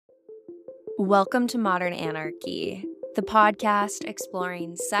Welcome to Modern Anarchy, the podcast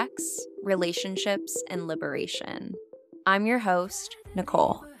exploring sex, relationships, and liberation. I'm your host,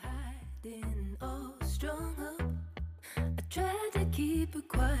 Nicole.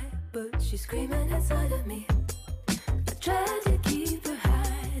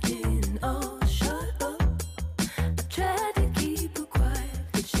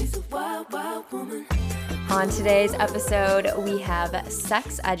 On today's episode, we have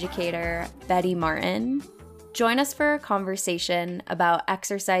sex educator Betty Martin. Join us for a conversation about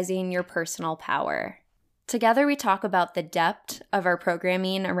exercising your personal power. Together, we talk about the depth of our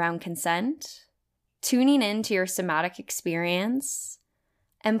programming around consent, tuning into your somatic experience,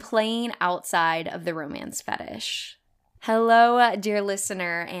 and playing outside of the romance fetish. Hello, dear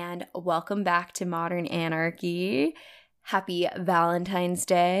listener, and welcome back to Modern Anarchy. Happy Valentine's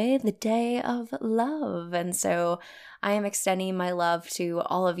Day, the day of love. And so I am extending my love to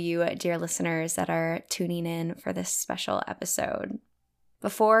all of you, dear listeners, that are tuning in for this special episode.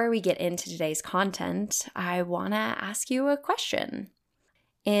 Before we get into today's content, I want to ask you a question.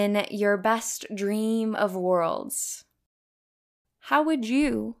 In your best dream of worlds, how would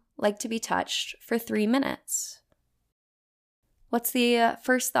you like to be touched for 3 minutes? What's the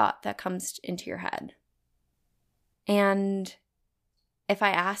first thought that comes into your head? And if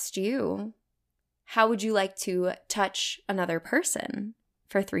I asked you, how would you like to touch another person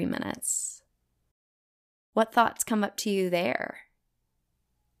for 3 minutes? What thoughts come up to you there?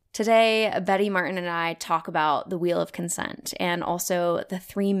 Today, Betty Martin and I talk about the Wheel of Consent and also the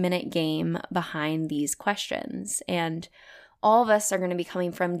 3-minute game behind these questions. And all of us are going to be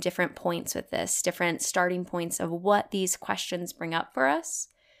coming from different points with this, different starting points of what these questions bring up for us.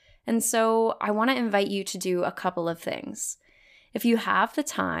 And so I want to invite you to do a couple of things. If you have the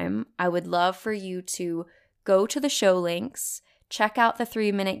time, I would love for you to go to the show links, check out the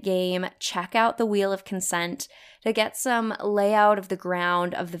 3-minute game, check out the Wheel of Consent to get some layout of the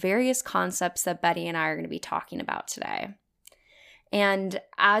ground of the various concepts that Betty and I are going to be talking about today. And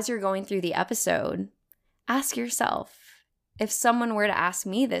as you're going through the episode, ask yourself, if someone were to ask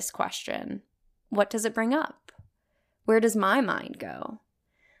me this question, what does it bring up? Where does my mind go?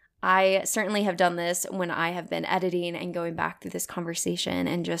 I certainly have done this when I have been editing and going back through this conversation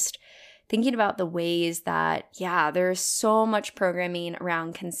and just thinking about the ways that, there's so much programming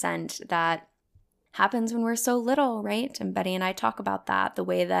around consent that happens when we're so little, right? And Betty and I talk about that, the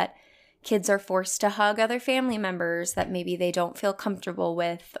way that kids are forced to hug other family members that maybe they don't feel comfortable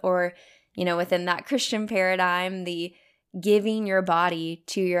with, or, within that Christian paradigm, the giving your body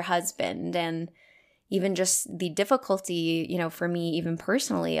to your husband, and even just the difficulty, for me, even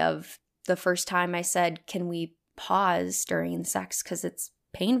personally, of the first time I said, can we pause during sex because it's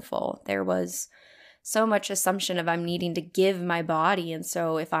painful? There was so much assumption of I'm needing to give my body. And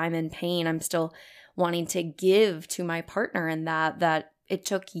so if I'm in pain, I'm still wanting to give to my partner, and that it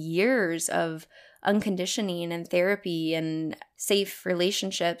took years of unconditioning and therapy and safe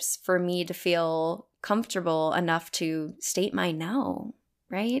relationships for me to feel comfortable enough to state my no,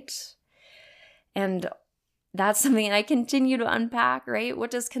 right? And that's something I continue to unpack, right? What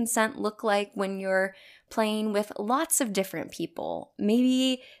does consent look like when you're playing with lots of different people?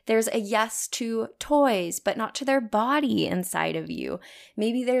 Maybe there's a yes to toys, but not to their body inside of you.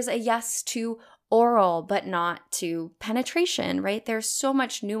 Maybe there's a yes to oral, but not to penetration, right? There's so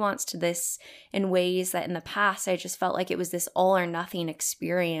much nuance to this in ways that in the past, I just felt like it was this all or nothing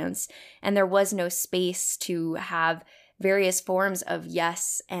experience, and there was no space to have various forms of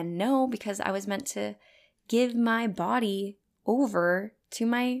yes and no because I was meant to give my body over to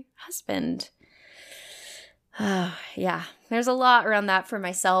my husband. There's a lot around that for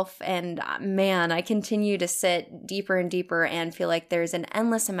myself, and man, I continue to sit deeper and deeper and feel like there's an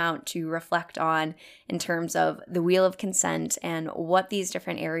endless amount to reflect on in terms of the Wheel of Consent and what these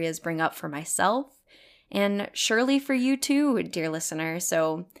different areas bring up for myself, and surely for you too, dear listener.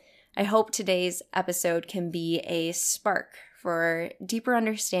 So I hope today's episode can be a spark for deeper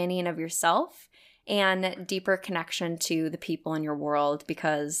understanding of yourself and deeper connection to the people in your world,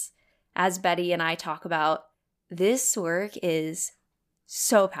 because as Betty and I talk about, this work is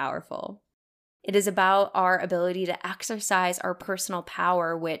so powerful. It is about our ability to exercise our personal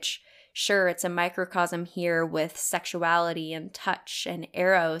power, which, sure, it's a microcosm here with sexuality and touch and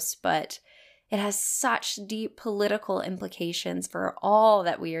eros, but it has such deep political implications for all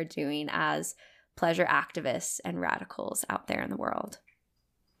that we are doing as pleasure activists and radicals out there in the world.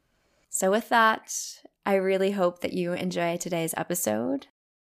 So with that, I really hope that you enjoy today's episode,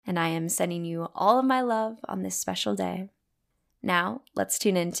 and I am sending you all of my love on this special day. Now, let's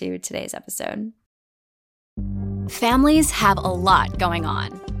tune into today's episode. Families have a lot going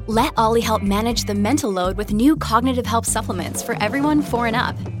on. Let Ollie help manage the mental load with new cognitive help supplements for everyone 4 and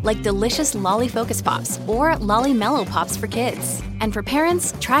up, like delicious Lolly Focus Pops or Lolly Mellow Pops for kids. And for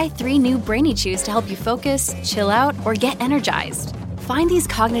parents, try 3 new Brainy Chews to help you focus, chill out, or get energized. Find these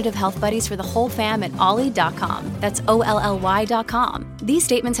cognitive health buddies for the whole fam at ollie.com. That's OLLY.com. These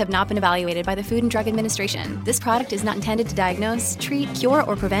statements have not been evaluated by the Food and Drug Administration. This product is not intended to diagnose, treat, cure,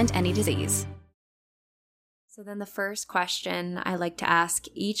 or prevent any disease. So then the first question I like to ask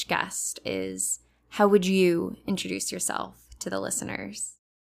each guest is, how would you introduce yourself to the listeners?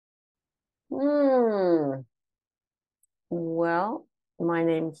 Well, my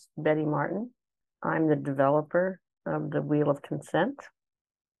name's Betty Martin. I'm the developer of the Wheel of Consent.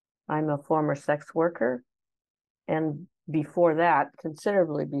 I'm a former sex worker. And before that,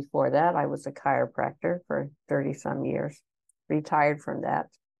 considerably before that, I was a chiropractor for 30 some years. Retired from that,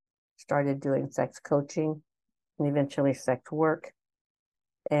 started doing sex coaching and eventually sex work.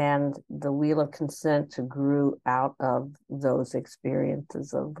 And the Wheel of Consent grew out of those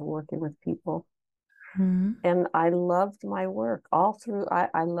experiences of working with people. Mm-hmm. And I loved my work all through.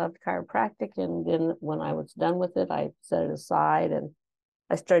 I loved chiropractic. And then when I was done with it, I set it aside and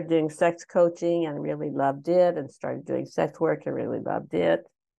I started doing sex coaching and really loved it, and started doing sex work and really loved it.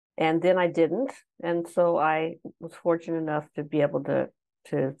 And then I didn't. And so I was fortunate enough to be able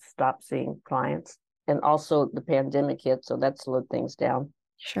to stop seeing clients. And also the pandemic hit, so that slowed things down.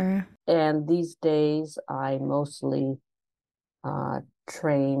 Sure. And these days I mostly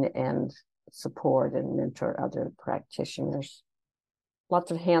train and support and mentor other practitioners.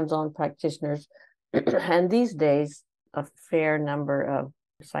 Lots of hands-on practitioners. And these days, a fair number of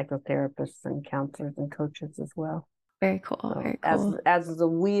psychotherapists and counselors and coaches as well. Very cool. So very cool. As the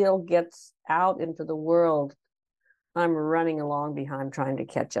wheel gets out into the world, I'm running along behind trying to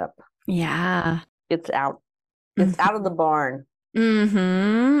catch up. Yeah. It's out. It's out of the barn.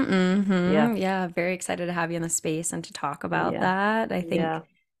 Yeah. Very excited to have you in the space and to talk about that. I think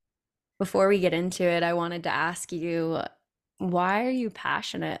before we get into it, I wanted to ask you, why are you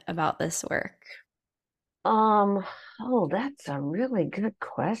passionate about this work? That's a really good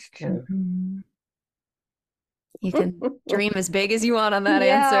question. Mm-hmm. You can dream as big as you want on that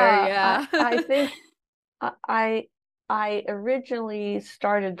answer. Yeah. I think I originally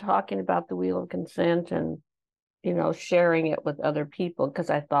started talking about the Wheel of Consent and, sharing it with other people because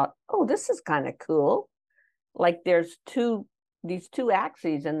I thought, this is kind of cool. Like there's these two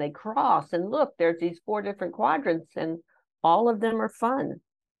axes and they cross, and look, there's these 4 different quadrants and all of them are fun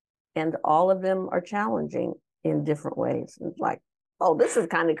and all of them are challenging in different ways. And like, this is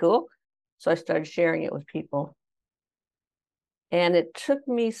kind of cool. So I started sharing it with people. And it took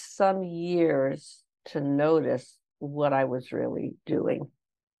me some years to notice what I was really doing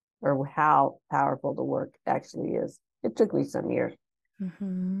or how powerful the work actually is. It took me some years.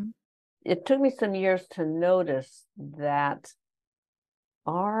 Mm-hmm. It took me some years to notice that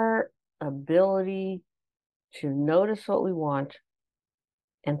our ability to notice what we want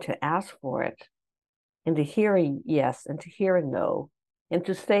and to ask for it, and to hear a yes and to hear a no, and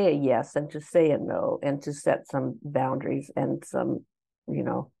to say a yes and to say a no, and to set some boundaries and some,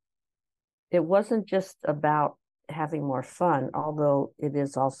 it wasn't just about having more fun, although it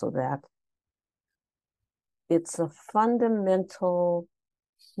is also that. It's a fundamental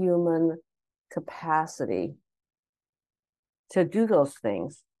human capacity to do those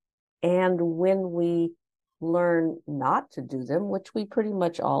things. And when we learn not to do them, which we pretty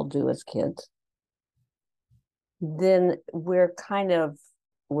much all do as kids, then we're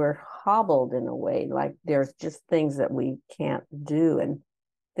hobbled in a way. Like there's just things that we can't do and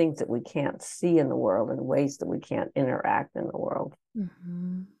things that we can't see in the world and ways that we can't interact in the world.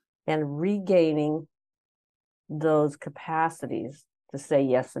 Mm-hmm. And regaining those capacities to say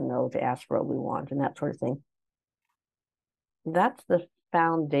yes and no, to ask for what we want and that sort of thing. That's the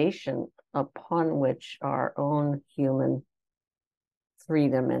foundation upon which our own human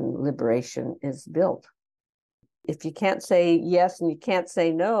freedom and liberation is built. If you can't say yes and you can't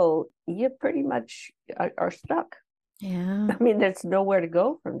say no, you pretty much are stuck. Yeah. I mean, there's nowhere to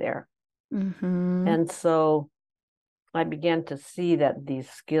go from there. Mm-hmm. And so I began to see that these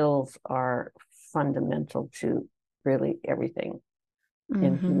skills are fundamental to really everything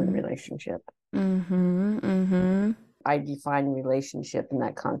in human relationship. Mm-hmm. Mm-hmm. I define relationship in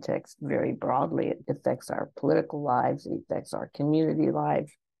that context very broadly. It affects our political lives, it affects our community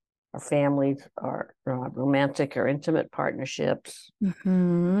lives, our families, our romantic or intimate partnerships.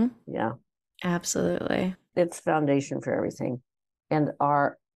 Mm-hmm. Yeah. Absolutely. It's foundation for everything. And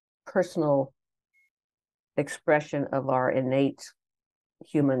our personal expression of our innate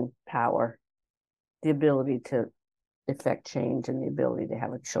human power, the ability to effect change and the ability to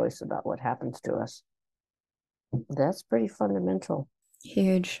have a choice about what happens to us. That's pretty fundamental.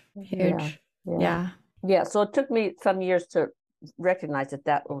 Huge. Yeah. Yeah. Yeah. So it took me some years to recognize that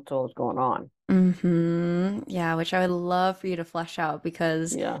that was what was going on. Yeah, which I would love for you to flesh out,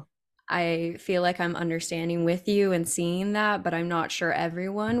 because Yeah. I feel like I'm understanding with you and seeing that, but I'm not sure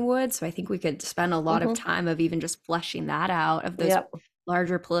everyone would. So I think we could spend a lot of time of even just fleshing that out, of those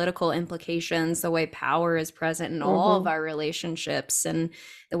larger political implications, the way power is present in all of our relationships, and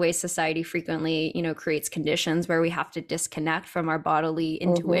the way society frequently, creates conditions where we have to disconnect from our bodily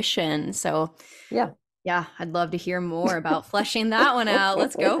intuition. So yeah, I'd love to hear more about fleshing that one out.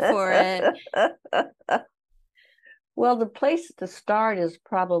 Let's go for it. Well, the place to start is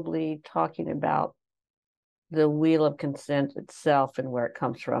probably talking about the wheel of consent itself and where it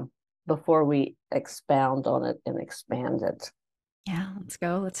comes from before we expound on it and expand it. Yeah, let's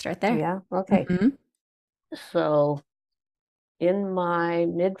go. Let's start there. Yeah. Okay. So in my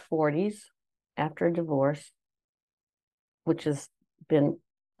mid 40s, after a divorce, which has been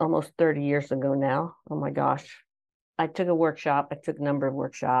almost 30 years ago now. Oh my gosh. I took a number of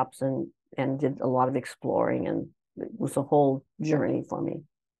workshops and did a lot of exploring, and it was a whole journey for me.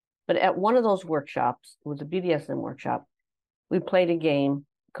 But at one of those workshops, it was a BDSM workshop, we played a game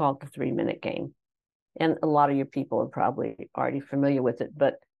called the 3-minute game. And a lot of your people are probably already familiar with it,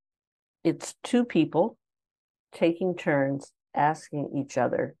 but it's two people taking turns asking each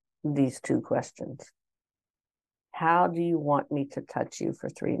other these two questions. How do you want me to touch you for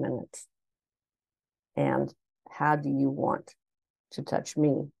 3 minutes? And how do you want to touch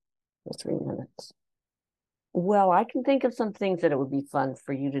me for 3 minutes? Well, I can think of some things that it would be fun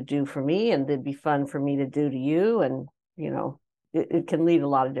for you to do for me, and it'd be fun for me to do to you. And, it can lead a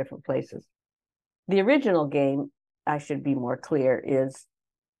lot of different places. The original game, I should be more clear, is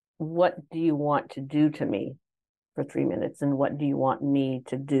what do you want to do to me for 3 minutes? And what do you want me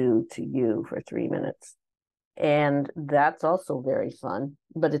to do to you for 3 minutes? And that's also very fun,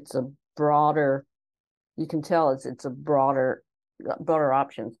 but it's a broader, you can tell it's a broader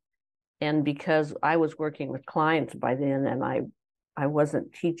options. And because I was working with clients by then, and I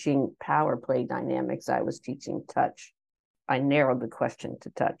wasn't teaching power play dynamics, I was teaching touch. I narrowed the question to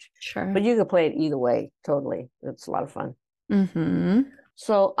touch. Sure. But you could play it either way, totally. It's a lot of fun.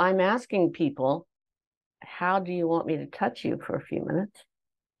 So I'm asking people, how do you want me to touch you for a few minutes?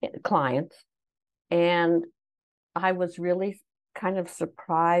 Clients. And I was really kind of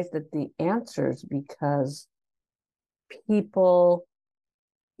surprised at the answers, because people,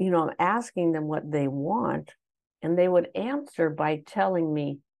 I'm asking them what they want, and they would answer by telling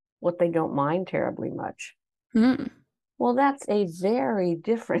me what they don't mind terribly much. Well, that's a very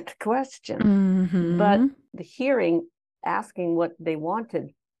different question. But the asking what they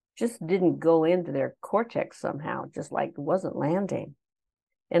wanted just didn't go into their cortex somehow, just like it wasn't landing.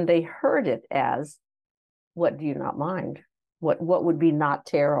 And they heard it as, what do you not mind? What would be not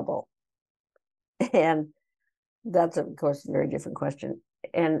terrible? And that's, of course, a very different question.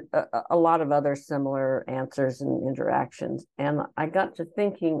 And a lot of other similar answers and interactions. And I got to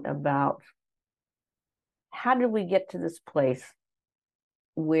thinking about, how did we get to this place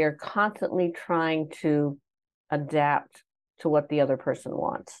where constantly trying to adapt to what the other person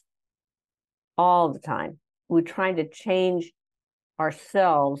wants all the time? We're trying to change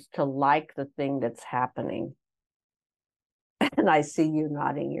ourselves to like the thing that's happening. And I see you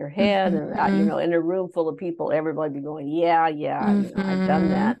nodding your head, and in a room full of people, everybody be going, yeah, I've done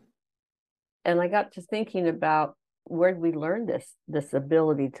that. And I got to thinking about, where did we learn this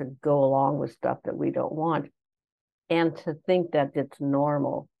ability to go along with stuff that we don't want, and to think that it's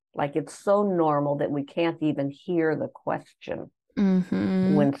normal. Like, it's so normal that we can't even hear the question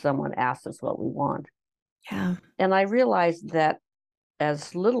when someone asks us what we want. Yeah. And I realized that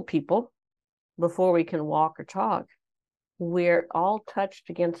as little people, before we can walk or talk, we're all touched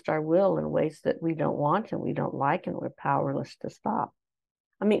against our will in ways that we don't want and we don't like, and we're powerless to stop.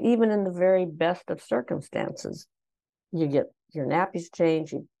 I mean, even in the very best of circumstances, you get your nappies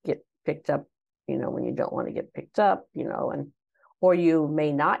changed, you get picked up, when you don't want to get picked up, or you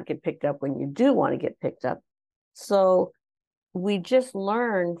may not get picked up when you do want to get picked up. So we just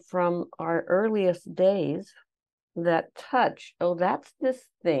learn from our earliest days that touch, that's this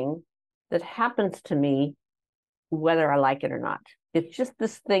thing that happens to me whether I like it or not. It's just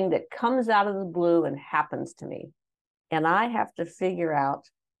this thing that comes out of the blue and happens to me. And I have to figure out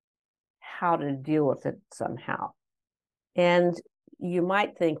how to deal with it somehow. And you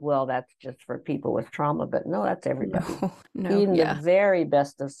might think, well, that's just for people with trauma, but no, that's everybody. Even the very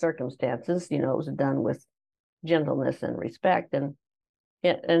best of circumstances, it was done with gentleness and respect.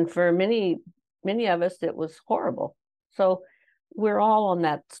 And for many of us, it was horrible. So we're all on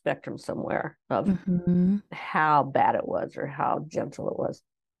that spectrum somewhere of how bad it was or how gentle it was.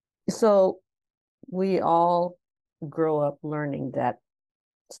 So we all grow up learning that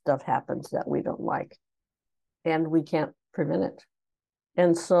stuff happens that we don't like, and we can't prevent it.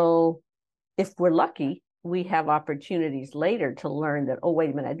 And so if we're lucky, we have opportunities later to learn that, oh,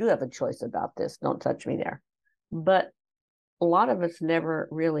 wait a minute, I do have a choice about this. Don't touch me there. But a lot of us never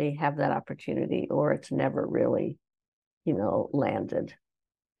really have that opportunity, or it's never really, landed.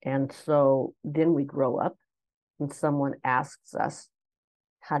 And so then we grow up and someone asks us,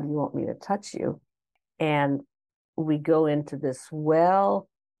 how do you want me to touch you? And we go into this, well,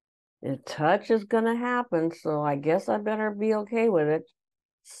 the touch is going to happen, so I guess I better be okay with it.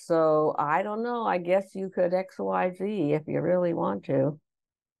 So I don't know. I guess you could X, Y, Z if you really want to.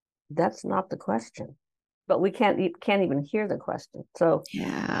 That's not the question. But we can't even hear the question. So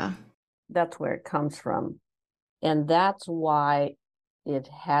yeah, that's where it comes from. And that's why it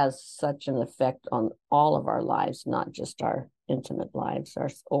has such an effect on all of our lives, not just our intimate lives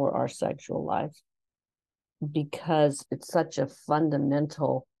or our sexual lives, because it's such a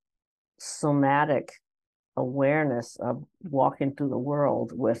fundamental somatic awareness of walking through the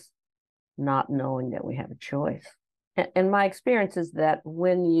world with not knowing that we have a choice. And my experience is that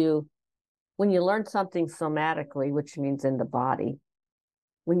when you learn something somatically, which means in the body,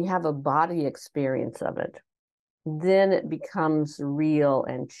 when you have a body experience of it, then it becomes real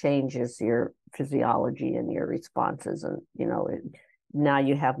and changes your physiology and your responses. And, now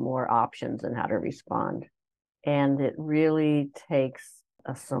you have more options in how to respond. And it really takes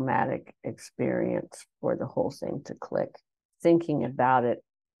a somatic experience for the whole thing to click. Thinking about it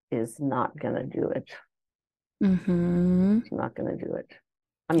is not going to do it. It's not going to do it.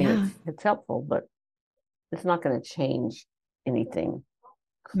 I mean, it's helpful, but it's not going to change anything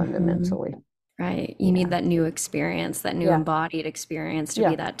fundamentally. Right. You need that new experience, that new embodied experience to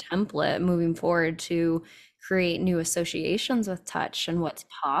be that template moving forward to create new associations with touch and what's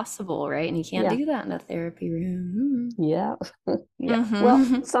possible, right? And you can't do that in a therapy room. Yeah.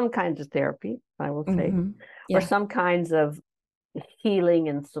 Well, some kinds of therapy, I will say, or some kinds of healing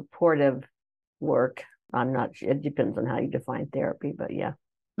and supportive work. I'm not sure. It depends on how you define therapy, but yeah.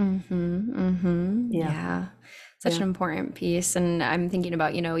 Yeah. Such an important piece. And I'm thinking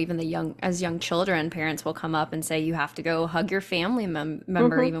about, even as young children, parents will come up and say, you have to go hug your family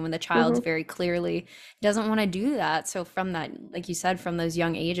member, even when the child's very clearly doesn't want to do that. So from that, like you said, from those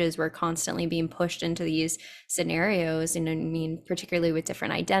young ages, we're constantly being pushed into these scenarios. And I mean, particularly with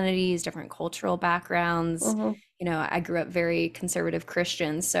different identities, different cultural backgrounds. I grew up very conservative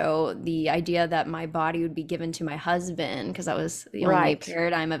Christian. So the idea that my body would be given to my husband, because that was the only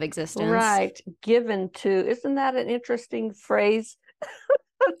paradigm of existence. Right. Given to, isn't that an interesting phrase?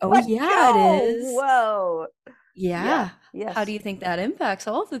 Oh, like, it is. Whoa. Yeah. Yes. How do you think that impacts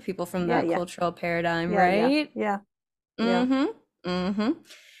all of the people from that cultural paradigm, right? Yeah. And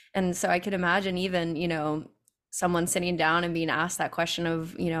so I could imagine even, someone sitting down and being asked that question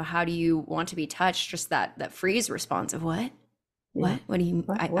of, how do you want to be touched? Just that freeze response of what? What do you,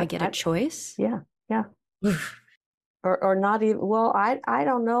 I get a choice? Yeah. or not even, well, I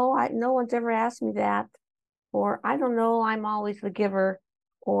don't know. No one's ever asked me that. Or I don't know, I'm always the giver.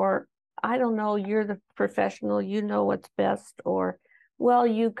 Or I don't know, you're the professional, you know what's best. Or, well,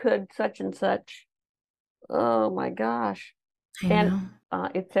 you could such and such. Oh my gosh. And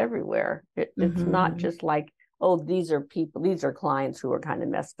it's everywhere. It's not just like, oh, these are clients who are kind of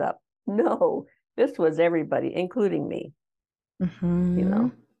messed up. No, this was everybody, including me.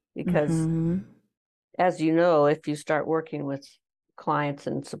 Because as you know, if you start working with clients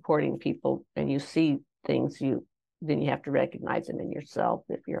and supporting people and you see things, then you have to recognize them in yourself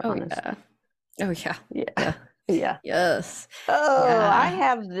if you're honest. Yes. Oh, I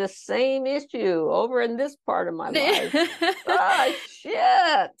have the same issue over in this part of my life. Oh,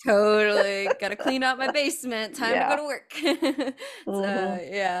 shit. Totally. Got to clean out my basement. Time to go to work. So,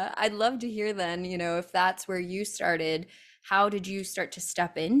 I'd love to hear then, if that's where you started, how did you start to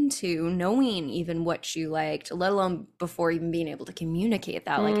step into knowing even what you liked, let alone before even being able to communicate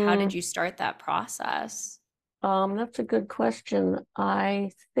that? Like, how did you start that process? That's a good question. I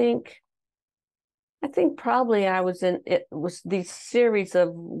think probably it was these series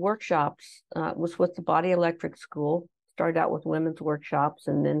of workshops, was with the Body Electric School. Started out with women's workshops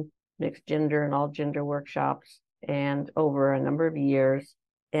and then mixed gender and all gender workshops, and over a number of years,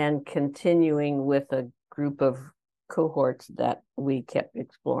 and continuing with a group of cohorts that we kept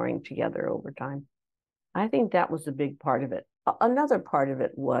exploring together over time. I think that was a big part of it. Another part of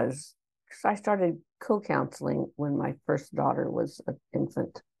it was because I started co-counseling when my first daughter was an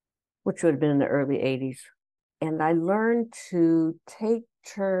infant, which would have been in the early 80s. And I learned to take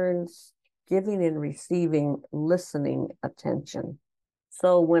turns giving and receiving listening attention.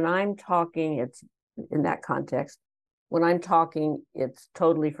 So when I'm talking, it's in that context. When I'm talking, it's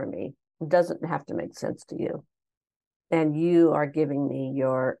totally for me. It doesn't have to make sense to you. And you are giving me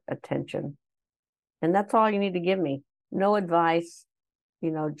your attention. And that's all you need to give me. No advice,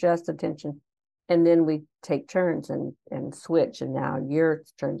 just attention. And then we take turns and switch. And now your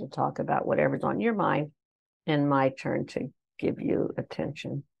turn to talk about whatever's on your mind, and my turn to give you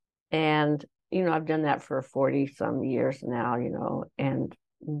attention. And, I've done that for 40 some years now, and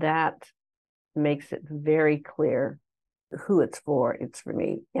that makes it very clear who it's for. It's for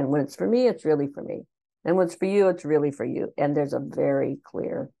me. And when it's for me, it's really for me. And when it's for you, it's really for you. And there's a very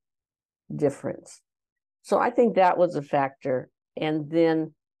clear difference. So I think that was a factor. And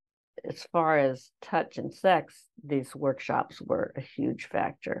then as far as touch and sex, these workshops were a huge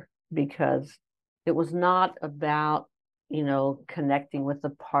factor, because it was not about, connecting with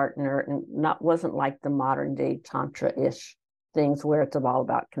the partner, and wasn't like the modern day Tantra-ish things where it's all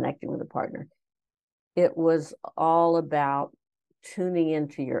about connecting with a partner. It was all about tuning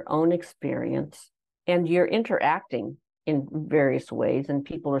into your own experience, and you're interacting in various ways and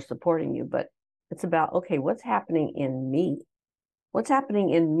people are supporting you, but it's about, okay, what's happening in me? What's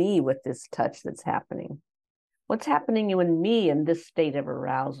happening in me with this touch that's happening? What's happening in me in this state of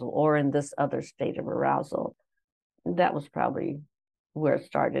arousal or in this other state of arousal? That was probably where it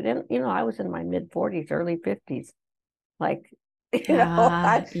started. And, I was in my mid 40s, early 50s. Like,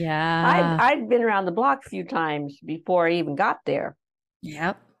 I'd been around the block a few times before I even got there.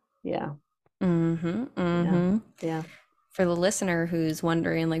 Yep. Yeah. Yeah. For the listener who's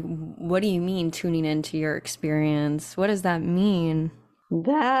wondering, like, what do you mean tuning into your experience? What does that mean?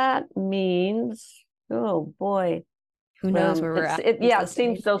 That means, oh boy. Who knows where we're at? It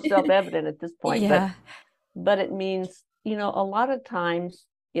seems so self-evident at this point. Yeah. But it means, a lot of times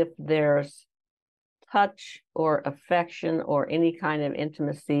if there's touch or affection or any kind of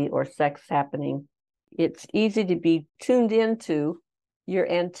intimacy or sex happening, it's easy to be tuned into. Your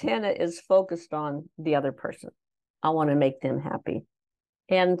antenna is focused on the other person. I want to make them happy.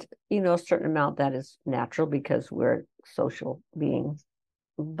 And, a certain amount that is natural because we're social beings.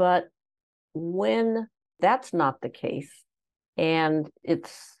 But when that's not the case, and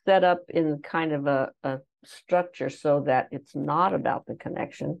it's set up in kind of a structure so that it's not about the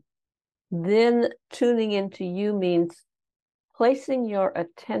connection, then tuning into you means placing your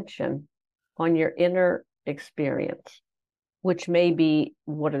attention on your inner experience, which may be,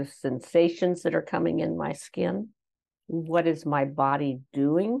 what are the sensations that are coming in my skin? What is my body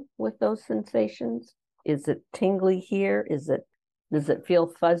doing with those sensations? Is it tingly here? Does it feel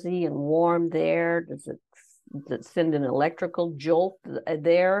fuzzy and warm there? Does it send an electrical jolt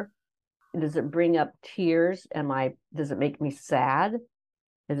there? Does it bring up tears? Does it make me sad?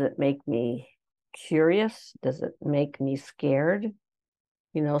 Does it make me curious? Does it make me scared?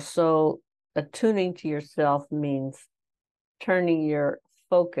 So attuning to yourself means turning your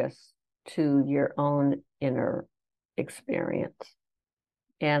focus to your own inner experience.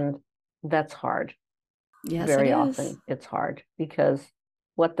 And that's hard. Yes, very often it's hard, because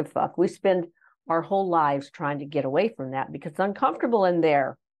what the fuck? We spend our whole lives trying to get away from that because it's uncomfortable in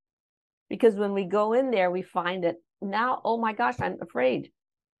there. Because when we go in there, we find that now, oh my gosh, I'm afraid,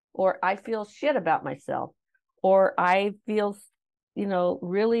 or I feel shit about myself, or I feel,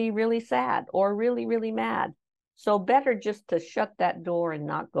 really, really sad, or really, really mad. So better just to shut that door and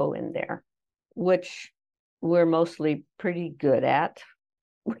not go in there, which we're mostly pretty good at.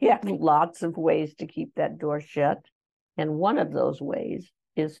 We have lots of ways to keep that door shut. And one of those ways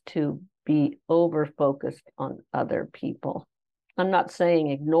is to be over-focused on other people. I'm not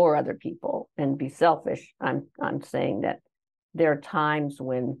saying ignore other people and be selfish. I'm saying that there are times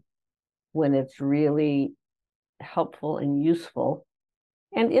when it's really helpful and useful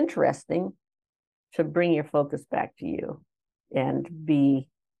and interesting to bring your focus back to you and be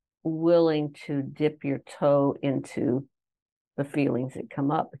willing to dip your toe into the feelings that come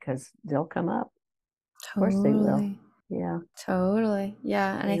up, because they'll come up. Totally. Of course they will. Yeah. Totally.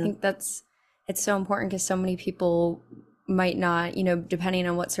 Yeah. And I think it's so important, because so many people might not, depending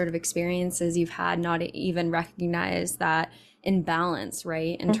on what sort of experiences you've had, not even recognize that imbalance,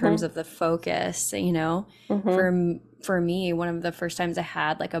 right? In terms of the focus, for me, one of the first times I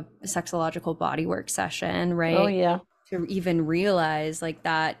had like a sexological bodywork session, right? Oh yeah. To even realize like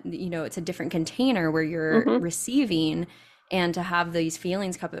that, it's a different container where you're receiving, and to have these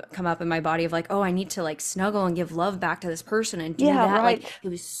feelings come up in my body of like, oh, I need to like snuggle and give love back to this person and do that. Right. Like it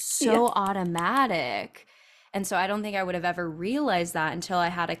was so automatic. And so I don't think I would have ever realized that until I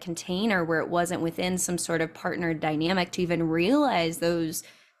had a container where it wasn't within some sort of partner dynamic to even realize those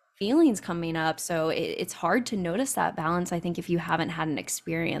feelings coming up. So it's hard to notice that balance, I think, if you haven't had an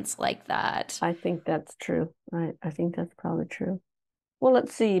experience like that. I think that's true. I think that's probably true. Well,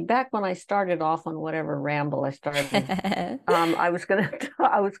 let's see. Back when I started off on whatever ramble I started, I was gonna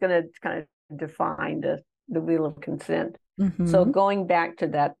kind of define the wheel of consent. So going back to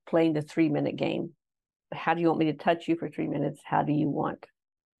that, playing the 3-minute game. How do you want me to touch you for 3 minutes? How do you want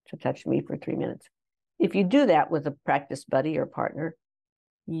to touch me for 3 minutes? If you do that with a practice buddy or partner,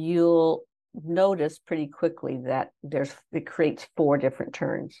 you'll notice pretty quickly that it creates 4 different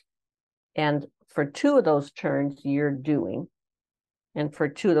turns. And for 2 of those turns, you're doing. And for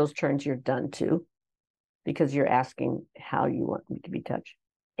 2 of those turns, you're done too, because you're asking how you want me to be touched.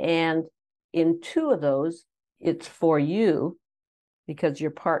 And in 2 of those, it's for you because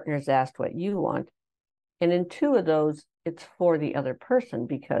your partner's asked what you want. And in 2 of those, it's for the other person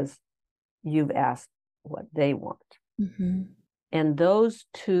because you've asked what they want. And those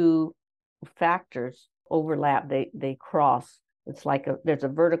 2 factors overlap, they cross. It's like there's a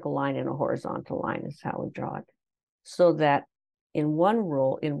vertical line and a horizontal line is how we draw it. So that in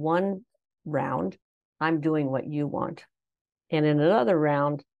one round, I'm doing what you want. And in another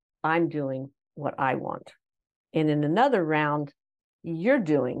round, I'm doing what I want. And in another round, you're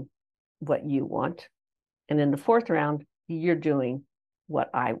doing what you want. And in the 4th round, you're doing what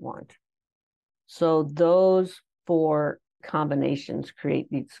I want. So those 4 combinations create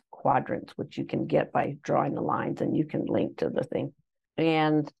these quadrants, which you can get by drawing the lines and you can link to the thing.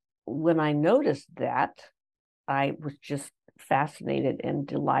 And when I noticed that, I was just fascinated and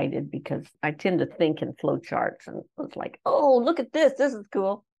delighted because I tend to think in flow charts and I was like, oh, look at this. This is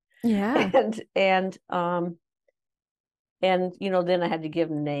cool. Yeah. And then I had to give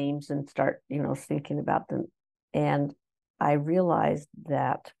them names and start, thinking about them. And I realized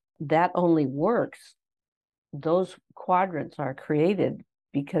that only works. Those quadrants are created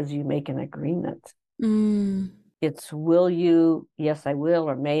because you make an agreement. It's will you, yes, I will,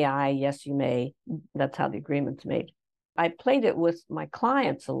 or may I, yes, you may. That's how the agreement's made. I played it with my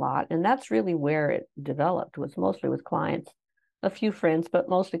clients a lot, and that's really where it developed, was mostly with clients, a few friends, but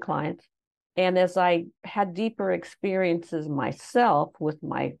mostly clients. And as I had deeper experiences myself with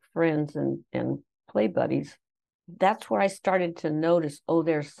my friends and play buddies, that's where I started to notice, oh,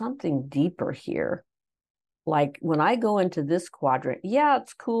 there's something deeper here. Like when I go into this quadrant, yeah,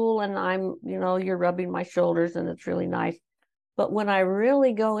 it's cool. And I'm, you're rubbing my shoulders and it's really nice. But when I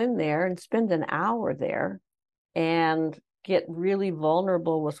really go in there and spend an hour there and get really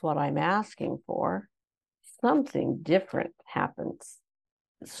vulnerable with what I'm asking for, something different happens.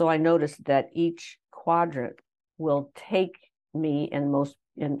 So I noticed that each quadrant will take me and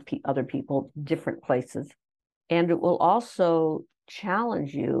other people different places. And it will also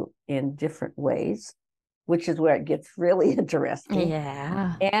challenge you in different ways, which is where it gets really interesting.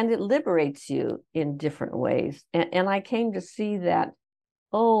 Yeah. And it liberates you in different ways. And I came to see that,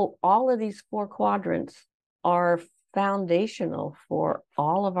 all of these 4 quadrants are foundational for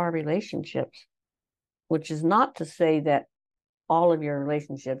all of our relationships, which is not to say that all of your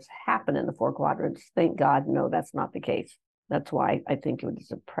relationships happen in the 4 quadrants. Thank God, no, that's not the case. That's why I think it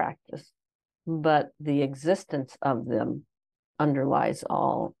is a practice. But the existence of them underlies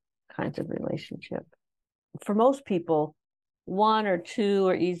all kinds of relationship. For most people, 1 or 2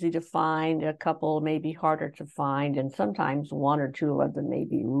 are easy to find, a couple may be harder to find, and sometimes 1 or 2 of them may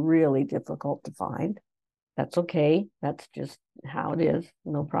be really difficult to find. That's okay. That's just how it is.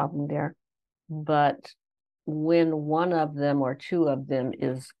 No problem there. But when 1 of them or 2 of them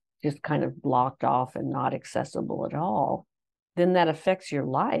is just kind of blocked off and not accessible at all, then that affects your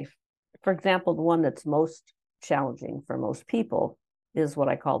life. For example, the one that's most challenging for most people is what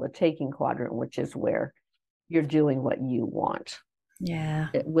I call the taking quadrant, which is where you're doing what you want. Yeah.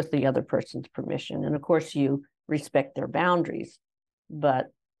 With the other person's permission. And of course, you respect their boundaries, but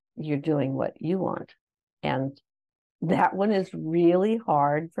you're doing what you want. And that one is really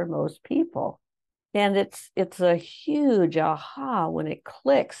hard for most people. And it's a huge aha when it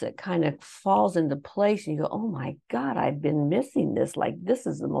clicks. It kind of falls into place and you go, oh my God, I've been missing this. Like, this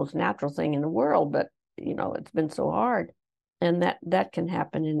is the most natural thing in the world, but it's been so hard. And that can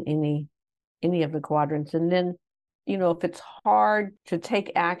happen in any of the quadrants. And then, if it's hard to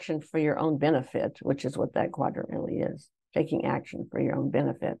take action for your own benefit, which is what that quadrant really is, taking action for your own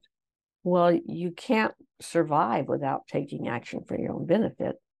benefit. Well, you can't survive without taking action for your own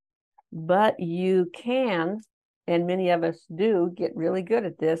benefit. But you can, and many of us do get really good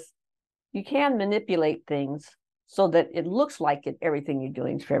at this, you can manipulate things so that it looks like everything you're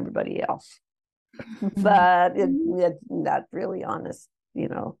doing is for everybody else. but it's not really honest,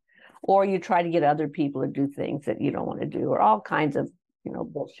 or you try to get other people to do things that you don't want to do, or all kinds of,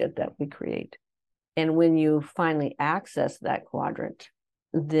 bullshit that we create. And when you finally access that quadrant,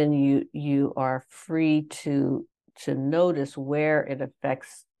 then you are free to notice where it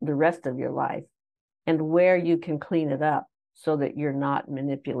affects the rest of your life and where you can clean it up so that you're not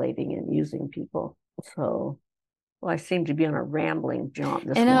manipulating and using people. So, well, I seem to be on a rambling jaunt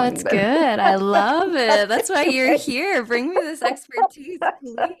this I know, morning. it's good. I love it. That's why you're here. Bring me this expertise,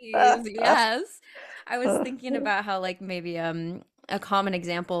 please. Yes. I was thinking about how like maybe a common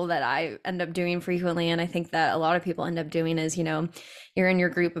example that I end up doing frequently, and I think that a lot of people end up doing is, you're in your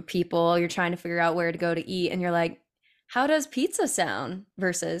group of people, you're trying to figure out where to go to eat, and you're like, how does pizza sound?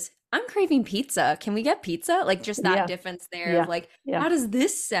 Versus, I'm craving pizza. Can we get pizza? Like just that Yeah, difference there of yeah, like, yeah, how does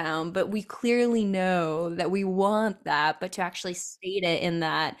this sound? But we clearly know that we want that, but to actually state it in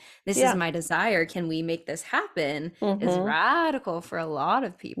that this is yeah. my desire, can we make this happen is Mm-hmm. radical for a lot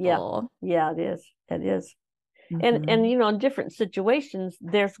of Yeah, people. yeah, it is. It is. And Hmm. in different situations,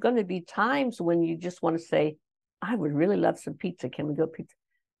 there's going to be times when you just want to say, I would really love some pizza. Can we go pizza?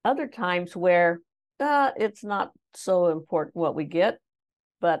 Other times where it's not so important what we get,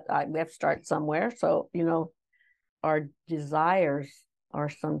 but we have to start somewhere. So, our desires are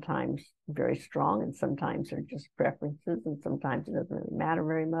sometimes very strong, and sometimes they're just preferences, and sometimes it doesn't really matter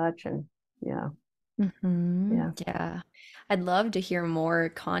very much. And yeah, yeah. Yeah. I'd love to hear more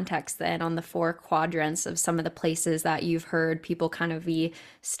context then on the four quadrants of some of the places that you've heard people kind of be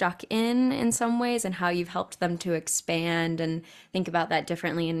stuck in some ways and how you've helped them to expand and think about that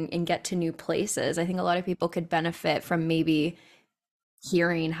differently and get to new places. I think a lot of people could benefit from maybe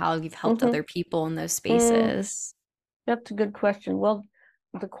hearing how you've helped Mm-hmm. other people in those Mm, spaces. that's a good question. Well,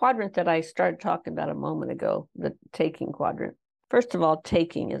 the quadrant that I started talking about a moment ago, the taking quadrant, first of all,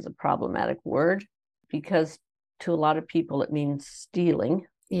 taking is a problematic word because to a lot of people it means stealing,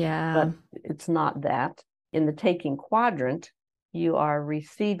 Yeah. but it's not that. In the taking quadrant, you are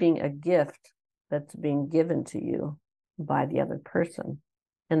receiving a gift that's being given to you by the other person.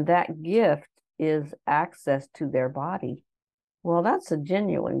 And that gift is access to their body. Well, that's a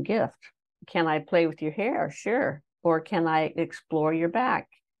genuine gift. Can I play with your hair? Sure. Or can I explore your back?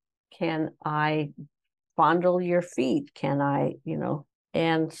 Can I fondle your feet? Can I,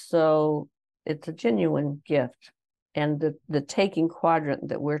 And so it's a genuine gift. And the taking quadrant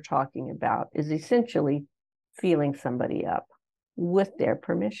that we're talking about is essentially feeling somebody up with their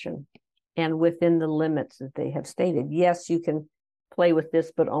permission and within the limits that they have stated. Yes, you can play with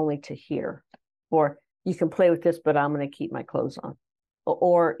this, but only to here. Or you can play with this, but I'm going to keep my clothes on.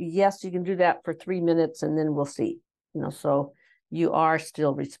 Or yes, you can do that for 3 minutes and then we'll see. So you are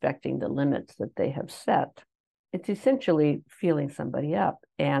still respecting the limits that they have set. It's essentially feeling somebody up.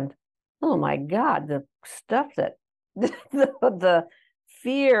 And oh my God, the stuff that the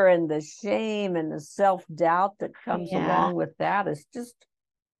fear and the shame and the self-doubt that comes Yeah. along with that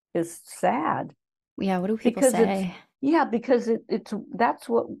is sad Yeah. What do people because say? it's that's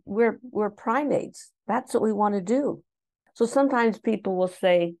what we're primates. That's what we want to do. So sometimes people will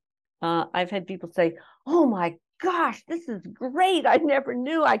say, I've had people say, "Oh my gosh, this is great! I never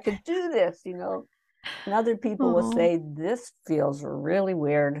knew I could do this." And other people will Oh. say, "This feels really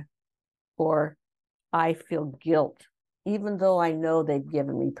weird," or "I feel guilt, even though I know they've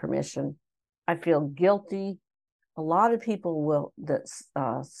given me permission. I feel guilty." A lot of people will that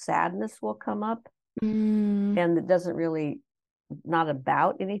sadness will come up, Mm. and it doesn't really not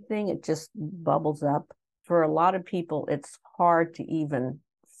about anything. It just bubbles up. For a lot of people, it's hard to even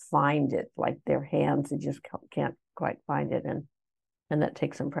find it. Like their hands, they just can't quite find it, and that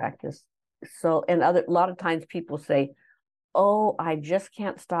takes some practice. So, and a lot of times people say, "Oh, I just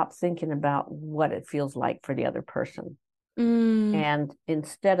can't stop thinking about what it feels like for the other person." Mm. And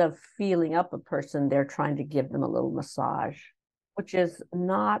instead of feeling up a person, they're trying to give them a little massage, which is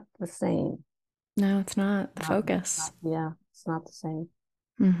not the same. No, it's not the Not, focus. yeah, it's not the same.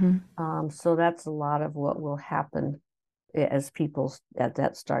 Hmm. So that's a lot of what will happen as people as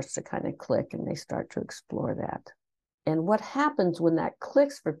that starts to kind of click and they start to explore that. And what happens when that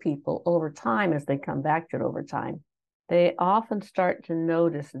clicks for people over time, as they come back to it over time, they often start to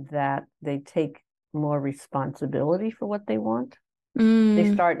notice that they take more responsibility for what they want. They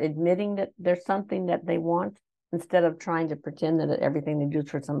Mm. start admitting that there's something that they want instead of trying to pretend that everything they do is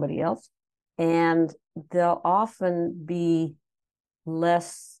for somebody else. And they'll often be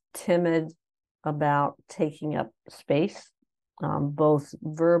less timid about taking up space, both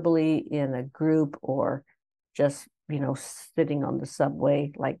verbally in a group or just, sitting on the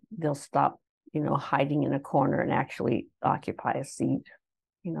subway. Like they'll stop, hiding in a corner and actually occupy a seat.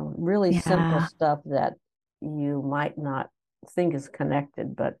 really simple Yeah. stuff that you might not think is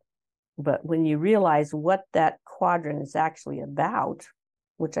connected, but when you realize what that quadrant is actually about,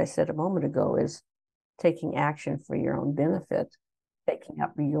 which I said a moment ago is taking action for your own benefit, taking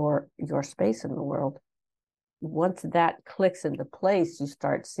up your space in the world. Once that clicks into place, you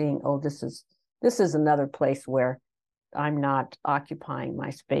start seeing, oh, this is another place where I'm not occupying my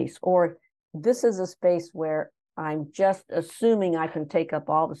space, or this is a space where I'm just assuming I can take up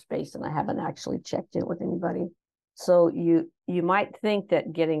all the space and I haven't actually checked in with anybody. So you might think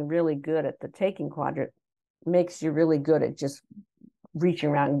that getting really good at the taking quadrant makes you really good at just reaching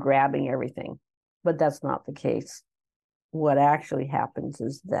around and grabbing everything, but that's not the case. What actually happens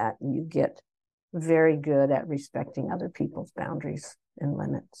is that you get very good at respecting other people's boundaries and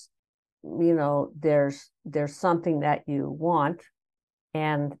limits. There's something that you want,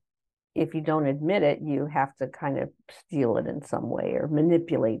 and if you don't admit it, you have to kind of steal it in some way or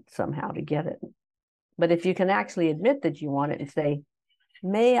manipulate somehow to get it. But if you can actually admit that you want it and say,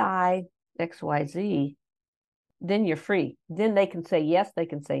 may I XYZ, then you're free. Then they can say yes, they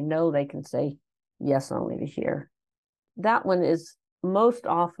can say no, they can say yes only to hear. That one is most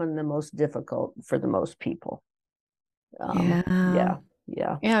often the most difficult for the most people. Yeah. Yeah.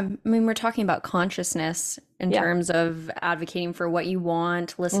 Yeah. Yeah, I mean, we're talking about consciousness in Yeah. terms of advocating for what you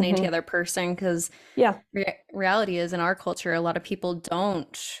want, listening to the other person, because Yeah. reality is in our culture, a lot of people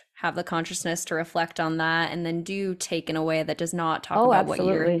don't have the consciousness to reflect on that and then do take in a way that does not talk Oh, about what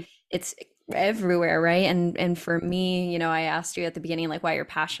absolutely. it's everywhere, right? And for me, I asked you at the beginning like why you're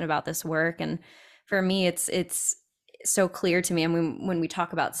passionate about this work, and for me it's so clear to me. And when we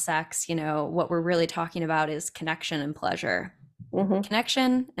talk about sex, what we're really talking about is connection and pleasure. Mm-hmm.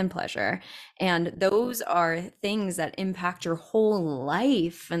 Connection and pleasure. And those are things that impact your whole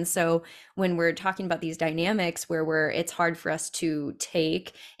life. And so when we're talking about these dynamics where it's hard for us to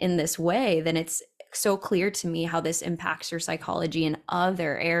take in this way, then it's so clear to me how this impacts your psychology in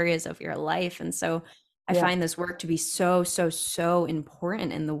other areas of your life. And so I Yeah. find this work to be so, so, so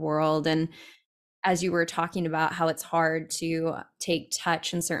important in the world. And as you were talking about how it's hard to take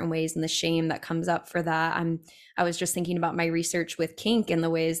touch in certain ways and the shame that comes up for that, I was just thinking about my research with kink and the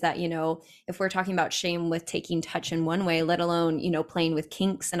ways that, if we're talking about shame with taking touch in one way, let alone, playing with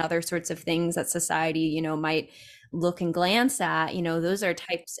kinks and other sorts of things that society, might look and glance at, those are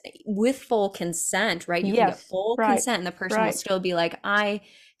types with full consent, right? You can get Yes. full Right. consent and the person will Right. still be like, I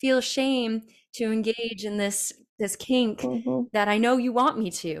feel shame to engage in this kink Mm-hmm. that I know you want me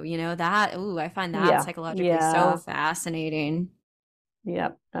to, I find that Yeah. psychologically so Yeah. fascinating. Yeah.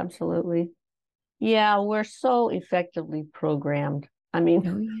 Absolutely. Yeah. We're so effectively programmed. I mean,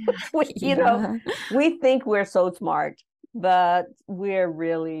 Oh yeah. we, Yeah. we think we're so smart, but we're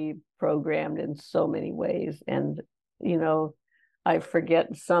really programmed in so many ways. And, I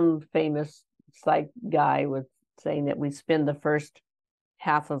forget, some famous psych guy was saying that we spend the first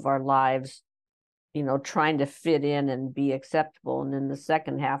half of our lives, trying to fit in and be acceptable. And then the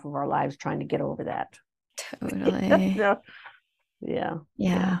second half of our lives trying to get over that. Totally. Yeah. Yeah.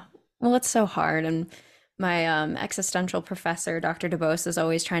 Yeah. Well, it's so hard. And my existential professor, Dr. DeBose, is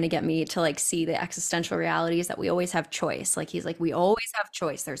always trying to get me to like see the existential realities that we always have choice. Like he's like, we always have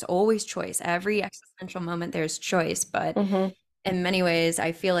choice. There's always choice. Every existential moment, there's choice. But Mm-hmm. in many ways,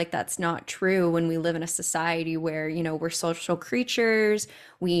 I feel like that's not true when we live in a society where, we're social creatures,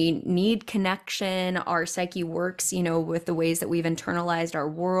 we need connection, our psyche works, with the ways that we've internalized our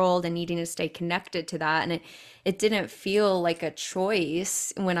world and needing to stay connected to that. And it didn't feel like a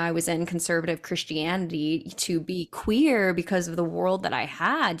choice when I was in conservative Christianity to be queer because of the world that I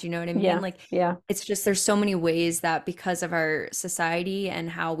had. You know what I mean? Yeah. Like, Yeah. it's just there's so many ways that because of our society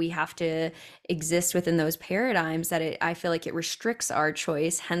and how we have to exist within those paradigms that I feel like it restricts our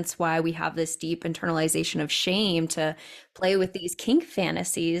choice, hence why we have this deep internalization of shame to play with these kink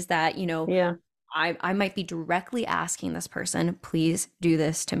fantasies that Yeah. I might be directly asking this person, please do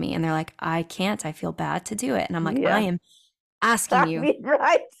this to me, and they're like, I can't, I feel bad to do it, and I'm like, I Yeah. am asking you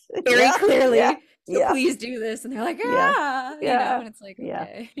Right. very Yeah. clearly Yeah. to Yeah. please do this, and they're like, Yeah. and it's like, Yeah.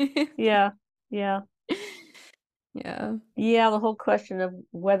 okay. Yeah. Yeah. Yeah. Yeah. The whole question of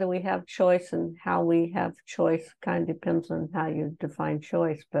whether we have choice and how we have choice kind of depends on how you define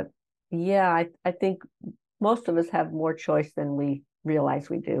choice. But yeah, I think most of us have more choice than we realize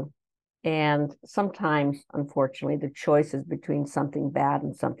we do. And sometimes, unfortunately, the choice is between something bad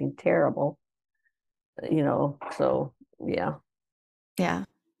and something terrible, so yeah. Yeah,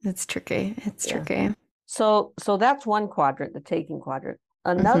 it's tricky. It's Yeah. tricky. So that's one quadrant, the taking quadrant.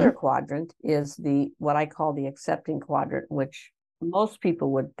 Another Hmm. quadrant is what I call the accepting quadrant, which most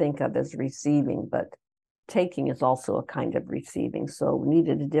people would think of as receiving, but taking is also a kind of receiving. So we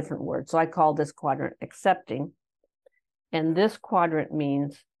needed a different word. So I call this quadrant accepting. And this quadrant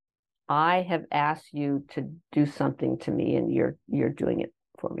means I have asked you to do something to me and you're doing it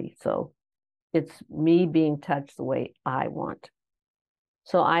for me. So it's me being touched the way I want.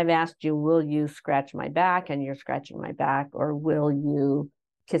 So I've asked you, will you scratch my back? And you're scratching my back. Or will you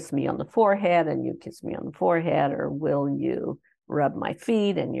kiss me on the forehead? And you kiss me on the forehead. Or will you rub my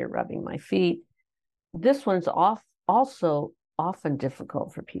feet? And you're rubbing my feet. This one's also often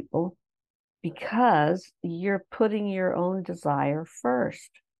difficult for people because you're putting your own desire first.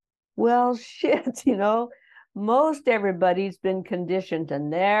 Well, shit, most everybody's been conditioned to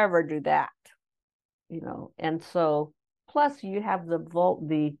never do that, and so plus you have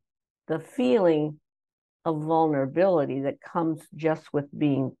the feeling of vulnerability that comes just with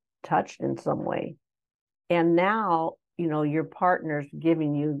being touched in some way. And now, your partner's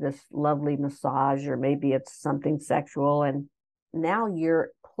giving you this lovely massage, or maybe it's something sexual, and now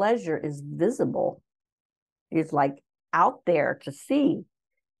your pleasure is visible. It's like out there to see.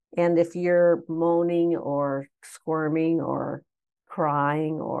 And if you're moaning or squirming or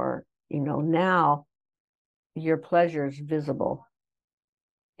crying or, now your pleasure is visible.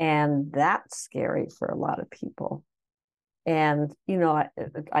 And that's scary for a lot of people. And,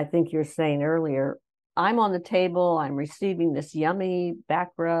 I think you're saying earlier, I'm on the table, I'm receiving this yummy back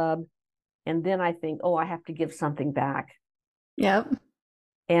rub. And then I think, oh, I have to give something back. Yep.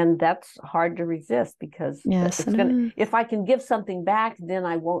 And that's hard to resist because if I can give something back, then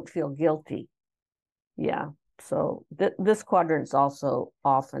I won't feel guilty. Yeah. So this quadrant is also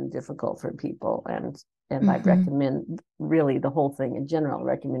often difficult for people. And I recommend really the whole thing in general,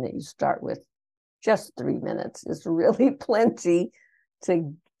 recommend that you start with just 3 minutes. It's really plenty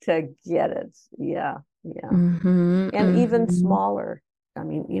to get it. Yeah. Yeah. And even smaller. I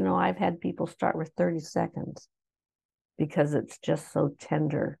mean, I've had people start with 30 seconds. Because it's just so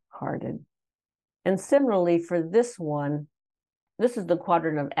tender-hearted. And similarly for this one, this is the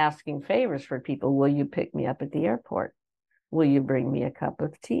quadrant of asking favors for people. Will you pick me up at the airport? Will you bring me a cup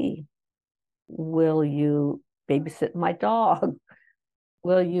of tea? Will you babysit my dog?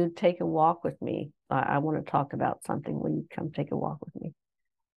 Will you take a walk with me? I want to talk about something. Will you come take a walk with me?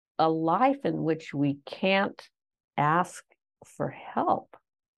 A life in which we can't ask for help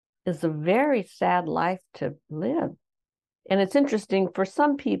is a very sad life to live. And it's interesting, for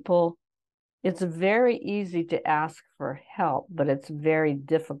some people, it's very easy to ask for help, but it's very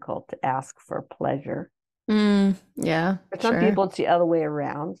difficult to ask for pleasure. Yeah. For some people, it's the other way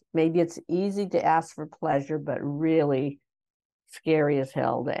around. Maybe it's easy to ask for pleasure, but really scary as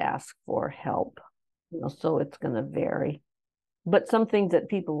hell to ask for help. So it's going to vary. But some things that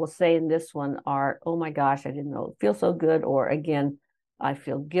people will say in this one are, oh my gosh, I didn't know it feels so good. Or again, I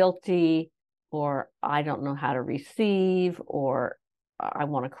feel guilty. Or I don't know how to receive, or I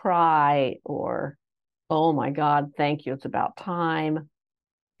want to cry, or, oh my God, thank you, it's about time.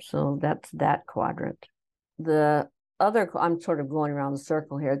 So that's that quadrant. The other, I'm sort of going around the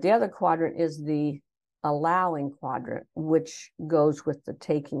circle here. The other quadrant is the allowing quadrant, which goes with the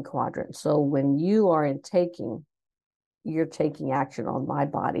taking quadrant. So when you are in taking, you're taking action on my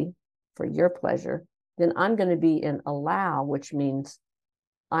body for your pleasure, then I'm going to be in allow, which means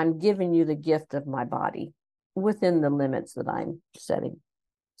I'm giving you the gift of my body within the limits that I'm setting.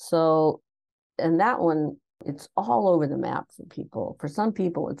 So, and that one, it's all over the map for people. For some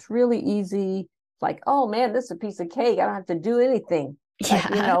people, it's really easy. Like, oh man, this is a piece of cake. I don't have to do anything.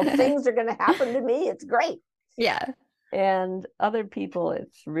 Yeah. Like, things are going to happen to me. It's great. Yeah. And other people,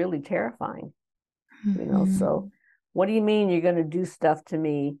 it's really terrifying. So what do you mean you're going to do stuff to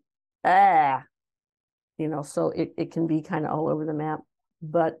me? So it can be kind of all over the map.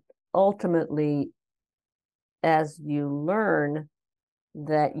 But ultimately, as you learn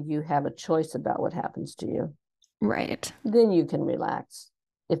that you have a choice about what happens to you, right, then you can relax.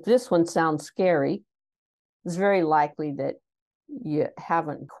 If this one sounds scary, it's very likely that you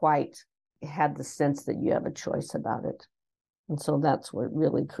haven't quite had the sense that you have a choice about it. And so that's what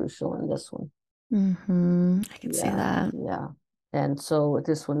really crucial in this one. I can see that. Yeah. And so with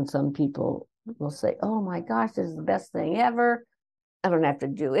this one, some people will say, oh my gosh, this is the best thing ever. I don't have to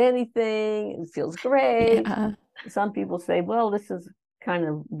do anything. It feels great. Yeah. Some people say, well, this is kind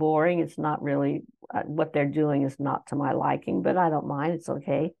of boring. It's not really what they're doing is not to my liking, but I don't mind. It's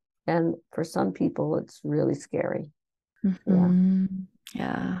okay. And for some people, it's really scary.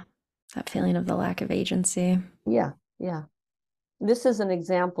 Yeah. That feeling of the lack of agency. Yeah. Yeah. This is an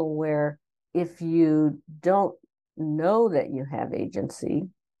example where if you don't know that you have agency,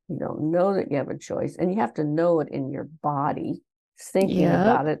 you don't know that you have a choice, and you have to know it in your body. Thinking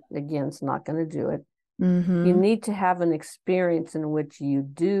about it, again, it's not going to do it. You need to have an experience in which you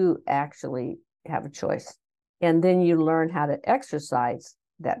do actually have a choice. And then you learn how to exercise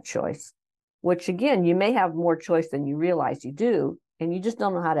that choice, which again, you may have more choice than you realize you do, and you just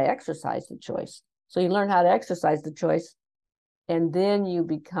don't know how to exercise the choice. So you learn how to exercise the choice, and then you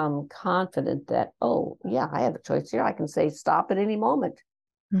become confident that, oh, yeah, I have a choice here. I can say stop at any moment.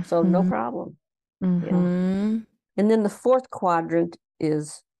 So no problem. Yeah. And then the fourth quadrant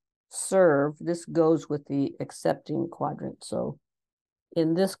is serve. This goes with the accepting quadrant. So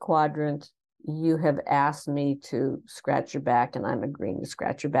in this quadrant, you have asked me to scratch your back, and I'm agreeing to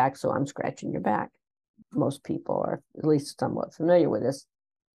scratch your back. So I'm scratching your back. Most people are at least somewhat familiar with this.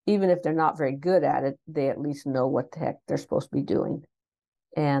 Even if they're not very good at it, they at least know what the heck they're supposed to be doing.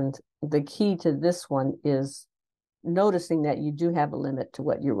 And the key to this one is noticing that you do have a limit to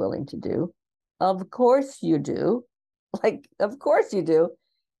what you're willing to do. Of course you do. Like, of course you do.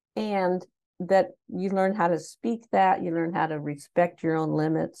 And that you learn how to speak that, you learn how to respect your own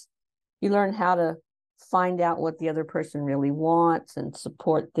limits, you learn how to find out what the other person really wants and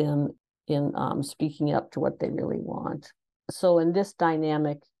support them in speaking up to what they really want. So in this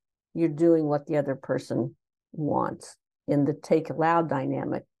dynamic, you're doing what the other person wants. In the take aloud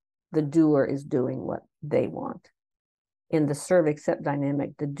dynamic, the doer is doing what they want. In the serve accept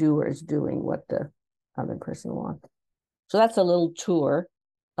dynamic, the doer is doing what the other person wants. So that's a little tour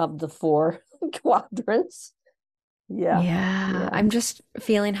of the four quadrants. Yeah. I'm just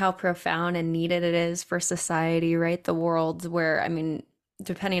feeling how profound and needed it is for society, right? The world where, I mean,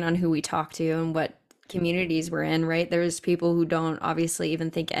 depending on who we talk to and what communities we're in, right? There's people who don't obviously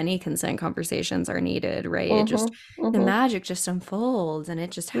even think any consent conversations are needed, right? It just, the magic just unfolds and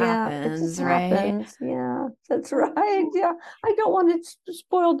it just happens, it just right? happens. Yeah, that's right. Yeah. I don't want it to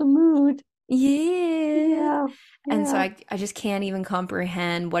spoil the mood. Yeah. And so I just can't even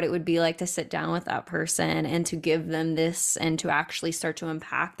comprehend what it would be like to sit down with that person and to give them this and to actually start to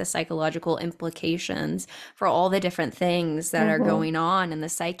unpack the psychological implications for all the different things that are going on in the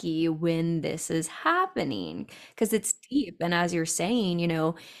psyche when this is happening. Because it's deep. And as you're saying, you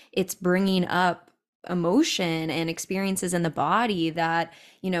know, it's bringing up emotion and experiences in the body that,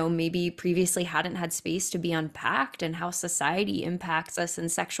 you know, maybe previously hadn't had space to be unpacked, and how society impacts us in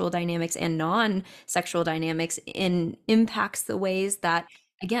sexual dynamics and non-sexual dynamics in impacts the ways that,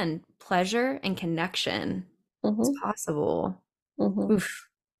 again, pleasure and connection is possible. Oof.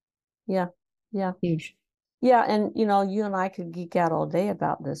 Yeah. Huge. Yeah. And, you know, you and I could geek out all day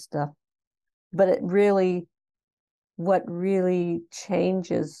about this stuff, but it really, what really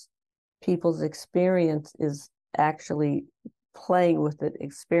changes people's experience is actually playing with it,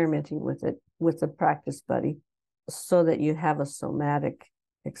 experimenting with it with a practice buddy, so that you have a somatic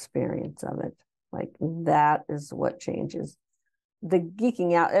experience of it. Like, that is what changes. The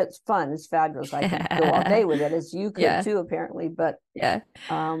geeking out, it's fun, it's fabulous. I could go all day with it, as you could too, apparently. But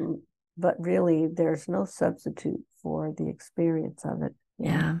really, there's no substitute for the experience of it.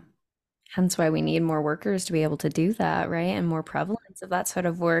 Yeah. Hence why we need more workers to be able to do that, right? And more prevalence of that sort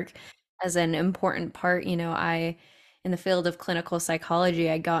of work as an important part. You know, in the field of clinical psychology,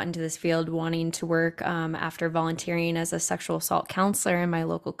 I got into this field wanting to work after volunteering as a sexual assault counselor in my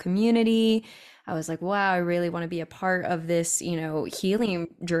local community. I was like, wow, I really want to be a part of this, you know, healing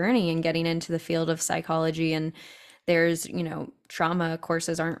journey and getting into the field of psychology. And there's, you know, trauma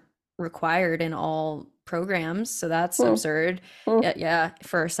courses aren't required in all programs, so that's absurd. Yeah,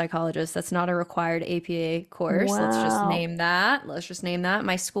 for psychologists, that's not a required APA course. Let's just name that.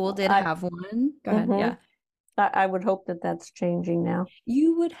 My school did have one. Go ahead. Yeah. I would hope that that's changing now.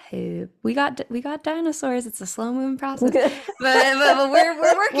 You would hope. We got dinosaurs. It's a slow moving process, but we're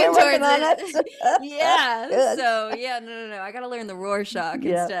working towards it. Yeah. So yeah, no. I gotta learn the Rorschach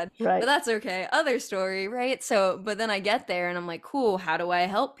instead. Right. But that's okay. Other story, right? So, but then I get there and I'm like, cool. How do I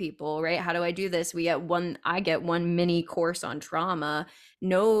help people? Right? How do I do this? I get one mini course on trauma.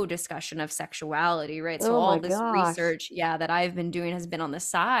 No discussion of sexuality, right? So all this research, that I've been doing has been on the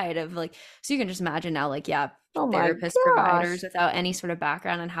side of like, so you can just imagine now, like, therapists, providers without any sort of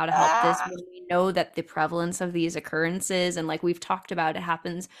background on how to help this. When we know that the prevalence of these occurrences, and like we've talked about, it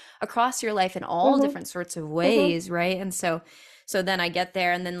happens across your life in all different sorts of ways, right? And so then I get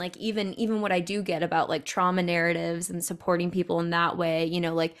there, and then like even what I do get about like trauma narratives and supporting people in that way, you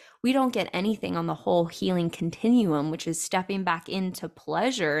know, like we don't get anything on the whole healing continuum, which is stepping back into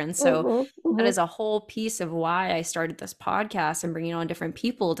pleasure. And so that is a whole piece of why I started this podcast and bringing on different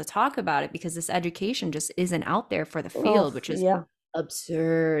people to talk about it, because this education just isn't out there for the field, which is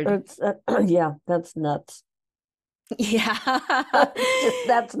absurd. It's that's nuts. Yeah.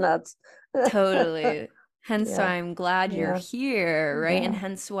 That's nuts. Totally. Hence why Yeah. I'm glad you're Yeah. here, right? And Yeah.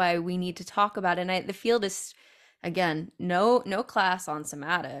 hence why we need to talk about it. And the field is, again, no class on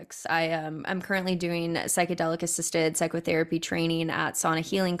somatics. I'm currently doing psychedelic assisted psychotherapy training at Sauna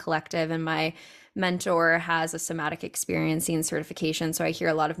Healing Collective, and my mentor has a somatic experiencing certification. So I hear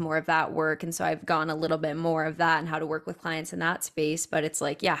a lot of more of that work. And so I've gone a little bit more of that and how to work with clients in that space. But it's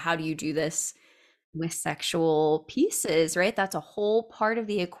like, yeah, how do you do this with sexual pieces, right? That's a whole part of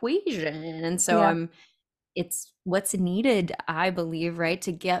the equation. And so Yeah. it's what's needed, I believe, right,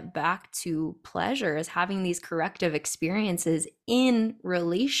 to get back to pleasure is having these corrective experiences in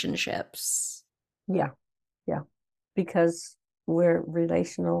relationships. Yeah. Yeah. Because we're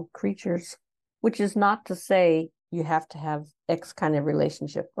relational creatures, which is not to say you have to have X kind of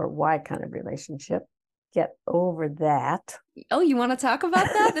relationship or Y kind of relationship. Get over that. Oh, you want to talk about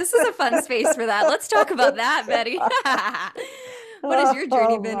that? This is a fun space for that. Let's talk about that, Betty. What has your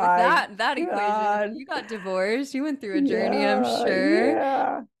journey Oh been with my that equation? God. You got divorced. You went through a journey, I'm Yeah, sure.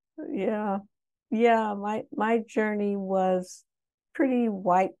 yeah, yeah, yeah. My journey was pretty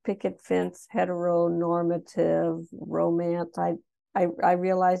white picket fence, heteronormative romance. I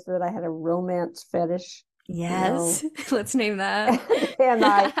realized that I had a romance fetish, you know, Yes. Let's name that. and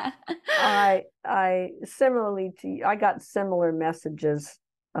I similarly to you, I got similar messages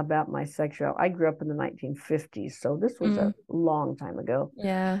about my sexuality. I grew up in the 1950s, so this was a long time ago.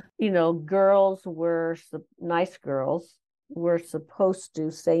 Yeah. Girls were nice girls were supposed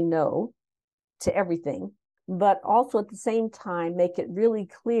to say no to everything, but also at the same time make it really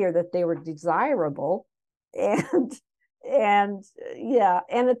clear that they were desirable, and and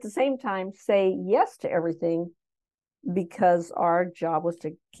at the same time say yes to everything because our job was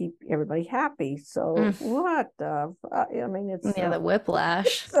to keep everybody happy. So what the? I mean, Yeah, the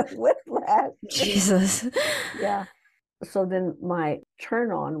whiplash. it's a whiplash. Jesus. Yeah. So then my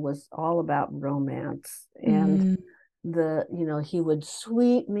turn on was all about romance, and he would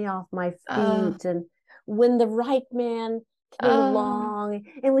sweep me off my Oh, feet, and when the right man came oh, along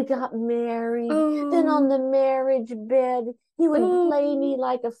and we got married, then on oh, the marriage bed he would oh, play me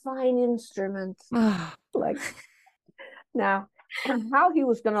like a fine instrument. oh. Like, now, how he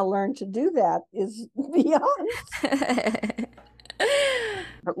was going to learn to do that is beyond,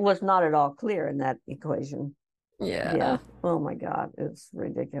 was not at all clear in that equation. Yeah. Yeah. Oh my God, it's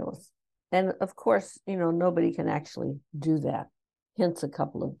ridiculous. And of course, nobody can actually do that. Hence a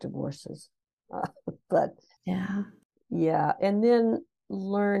couple of divorces. But Yeah. yeah, and then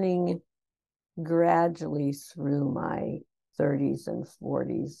learning gradually through my 30s and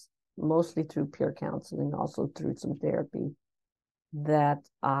 40s, mostly through peer counseling, also through some therapy, that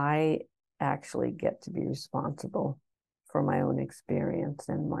I actually get to be responsible for my own experience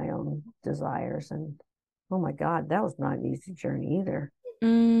and my own desires. And oh my God, that was not an easy journey either.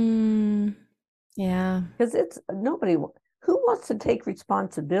 Yeah. Because it's nobody who wants to take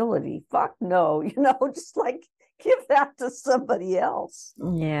responsibility. Fuck no, just like give that to somebody else.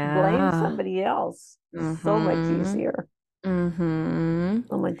 Blame Yeah. somebody else. So much easier.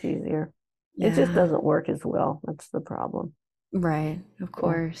 So much easier. It just Yeah. doesn't work as well. That's the problem. Right. Of Yeah.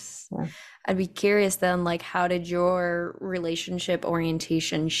 course. Yeah. I'd be curious then, like, how did your relationship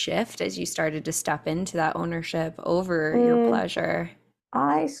orientation shift as you started to step into that ownership over your pleasure?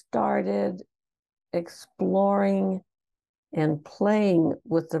 I started exploring and playing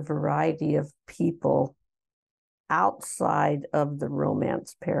with a variety of people outside of the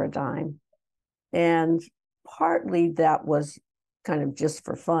romance paradigm. And partly that was kind of just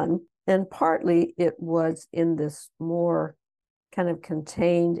for fun, and partly it was in this more kind of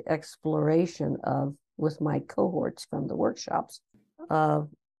contained exploration of with my cohorts from the workshops of,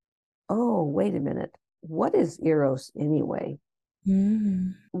 oh, wait a minute, what is Eros anyway?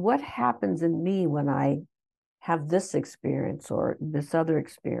 What happens in me when I have this experience or this other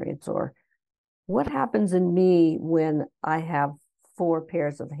experience? Or what happens in me when I have 4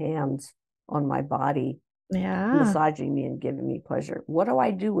 pairs of hands on my body Yeah. massaging me and giving me pleasure? What do I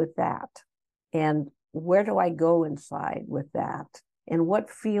do with that? And where do I go inside with that? And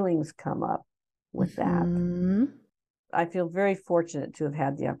what feelings come up with that? I feel very fortunate to have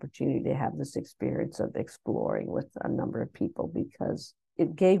had the opportunity to have this experience of exploring with a number of people, because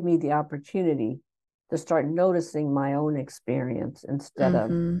it gave me the opportunity to start noticing my own experience instead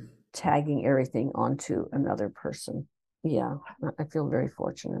of tagging everything onto another person. Yeah, I feel very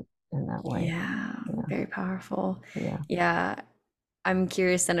fortunate in that way. Yeah. Very powerful. Yeah. Yeah. I'm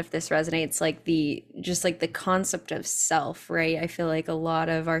curious then if this resonates, like just like the concept of self, right? I feel like a lot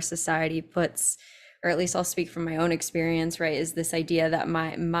of our society puts or at least I'll speak from my own experience, right, is this idea that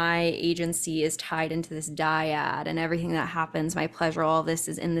my agency is tied into this dyad, and everything that happens, my pleasure, all of this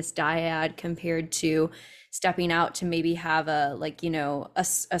is in this dyad, compared to stepping out to maybe have a, like,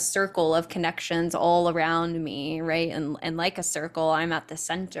 a circle of connections all around me, right? And like a circle, I'm at the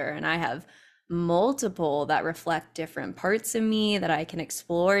center, and I have multiple that reflect different parts of me, that I can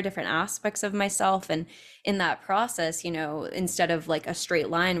explore different aspects of myself. And in that process, instead of like a straight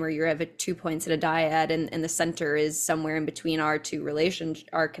line where you have 2 points at a dyad, and the center is somewhere in between our two relations,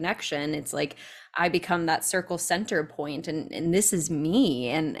 our connection, it's like I become that circle center point, and this is me,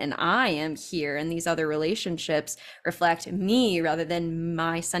 and I am here, and these other relationships reflect me rather than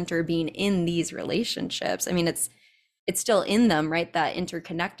my center being in these relationships. I mean, it's still in them, right? That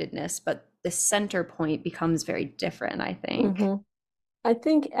interconnectedness, but the center point becomes very different, I think. Mm-hmm. I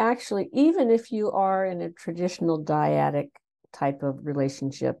think actually, even if you are in a traditional dyadic type of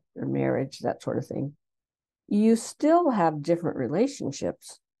relationship or marriage, that sort of thing, you still have different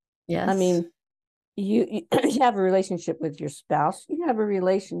relationships. Yes. I mean, you have a relationship with your spouse, you have a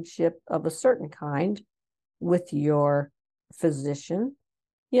relationship of a certain kind with your physician,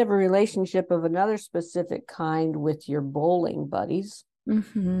 you have a relationship of another specific kind with your bowling buddies.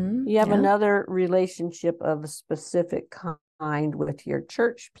 Mm-hmm. You have another relationship of a specific kind with your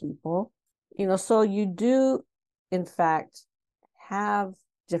church people. So you do, in fact, have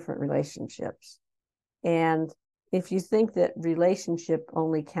different relationships. And if you think that relationship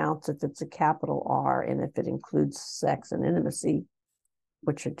only counts if it's a capital R and if it includes sex and intimacy,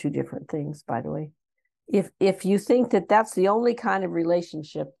 which are two different things, by the way, if you think that that's the only kind of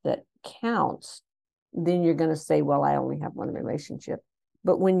relationship that counts, then you're going to say, well, I only have one relationship.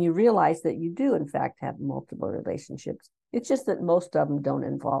 But when you realize that you do, in fact, have multiple relationships, it's just that most of them don't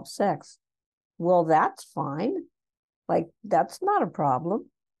involve sex. Well, that's fine. Like, that's not a problem.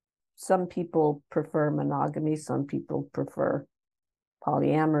 Some people prefer monogamy. Some people prefer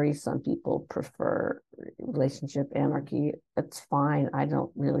polyamory. Some people prefer relationship anarchy. It's fine. I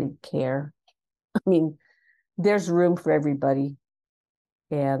don't really care. I mean, there's room for everybody,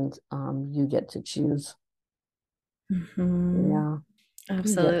 and you get to choose. Mm-hmm. Yeah.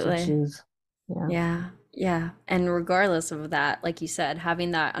 Absolutely. Yeah. And regardless of that, like you said,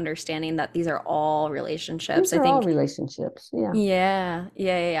 having that understanding that these are all relationships. These are all relationships. Yeah.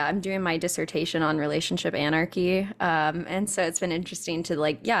 I'm doing my dissertation on relationship anarchy. And so it's been interesting to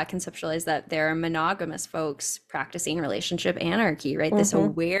conceptualize that there are monogamous folks practicing relationship anarchy, right? Mm-hmm. This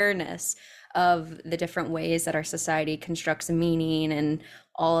awareness of the different ways that our society constructs meaning and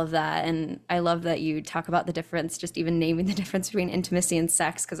all of that. And I love that you talk about the difference, just even naming the difference between intimacy and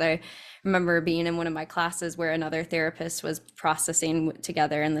sex, because I remember being in one of my classes where another therapist was processing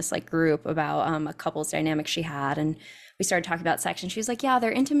together in this like group about a couple's dynamic she had, and we started talking about sex, and she was like, yeah,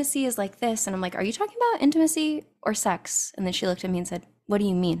 their intimacy is like this. And I'm like, are you talking about intimacy or sex? And then she looked at me and said, what do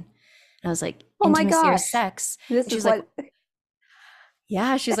you mean? And I was like, intimacy or sex? This and she's is like,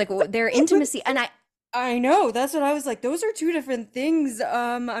 yeah, she's like, well, their intimacy. And I know, that's what I was like, those are two different things.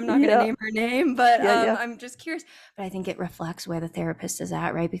 I'm not going to name her name, but I'm just curious. But I think it reflects where the therapist is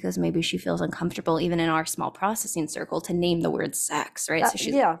at, right? Because maybe she feels uncomfortable, even in our small processing circle, to name the word sex, right? So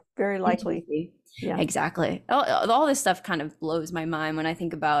she's very likely. Intimacy. Yeah, exactly. All this stuff kind of blows my mind when I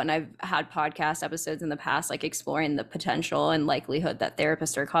think about, and I've had podcast episodes in the past, like exploring the potential and likelihood that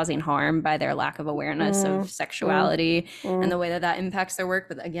therapists are causing harm by their lack of awareness of sexuality and the way that impacts their work.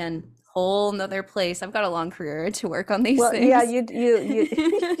 But again, whole nother place. I've got a long career to work on these things. Yeah, you you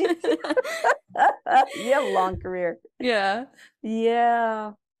have a long career. Yeah.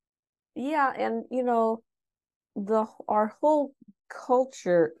 And our whole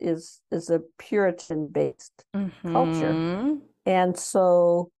culture is a Puritan based culture, and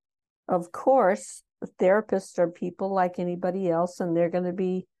so of course therapists are people like anybody else, and they're going to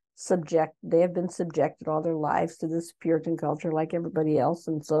be they have been subjected all their lives to this Puritan culture like everybody else,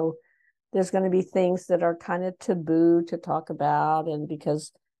 and so there's going to be things that are kind of taboo to talk about, and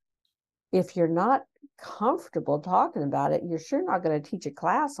because if you're not comfortable talking about it, you're sure not going to teach a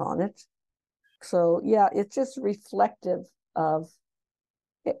class on it. So yeah, it's just reflective of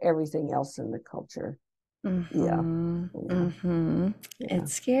everything else in the culture.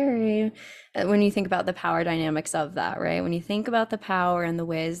 It's scary when you think about the power dynamics of that, right? When you think about the power and the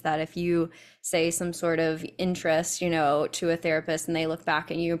ways that if you say some sort of interest, to a therapist, and they look back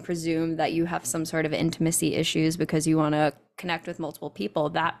at you and presume that you have some sort of intimacy issues because you want to connect with multiple people,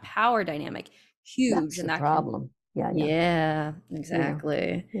 that power dynamic, huge. That's the problem. Yeah,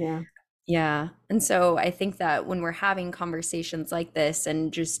 exactly. Yeah. Yeah. And so I think that when we're having conversations like this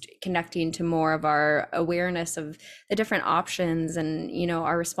and just connecting to more of our awareness of the different options and,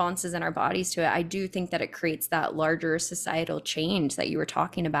 our responses and our bodies to it, I do think that it creates that larger societal change that you were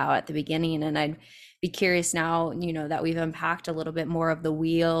talking about at the beginning. And I'd be curious now, that we've unpacked a little bit more of the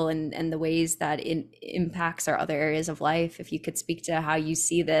wheel and the ways that it impacts our other areas of life. If you could speak to how you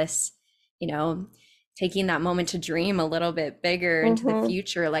see this, you know, taking that moment to dream a little bit bigger into the Mm-hmm.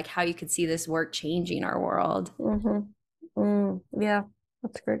 future, like how you could see this work changing our world. Mm-hmm. Yeah,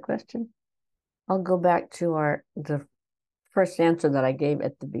 that's a great question. I'll go back to the first answer that I gave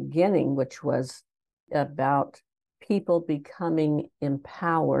at the beginning, which was about people becoming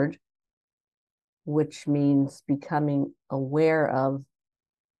empowered, which means becoming aware of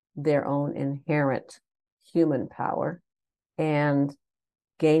their own inherent human power and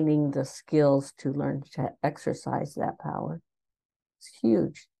gaining the skills to learn to exercise that power. It's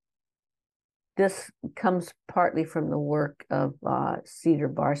huge. This comes partly from the work of Cedar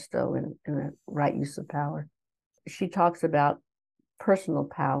Barstow in the right use of power. She talks about personal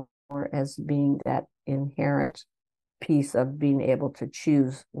power as being that inherent piece of being able to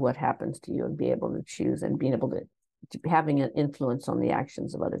choose what happens to you and be able to choose and being able to having an influence on the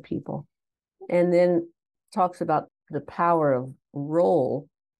actions of other people. And then talks about the power of role,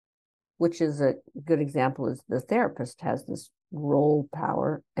 which is a good example is the therapist has this role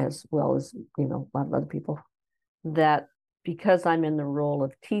power as well as, a lot of other people, that because I'm in the role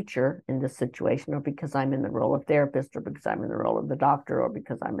of teacher in this situation, or because I'm in the role of therapist, or because I'm in the role of the doctor, or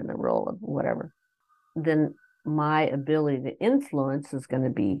because I'm in the role of whatever, then my ability to influence is going to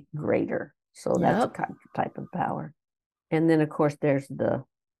be greater. So that's a Yep. type of power. And then, of course, there's the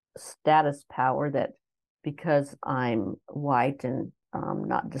status power that because I'm white and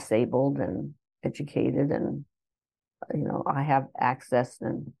not disabled and educated and, I have access,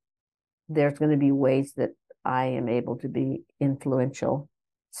 and there's going to be ways that I am able to be influential.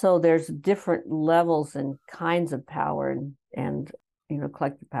 So there's different levels and kinds of power and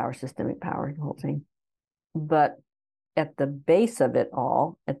collective power, systemic power, the whole thing. But at the base of it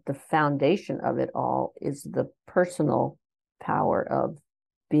all, at the foundation of it all, is the personal power of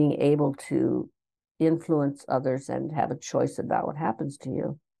being able to influence others and have a choice about what happens to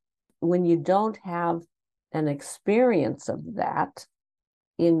you. When you don't have an experience of that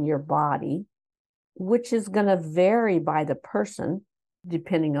in your body, which is going to vary by the person,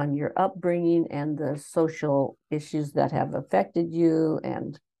 depending on your upbringing and the social issues that have affected you,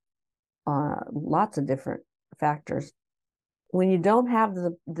 and lots of different factors. When you don't have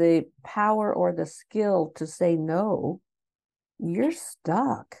the power or the skill to say no, you're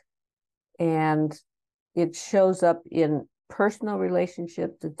stuck. And it shows up in personal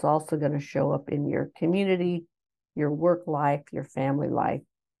relationships. It's also going to show up in your community, your work life, your family life,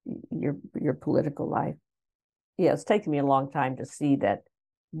 your political life. Yeah, it's taken me a long time to see that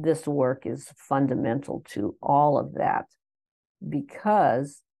this work is fundamental to all of that,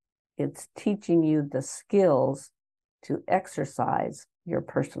 because it's teaching you the skills to exercise your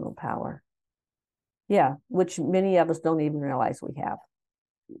personal power. Yeah, which many of us don't even realize we have.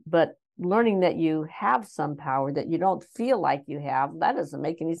 But learning that you have some power that you don't feel like you have, that doesn't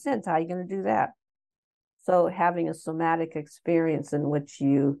make any sense. How are you going to do that? So having a somatic experience in which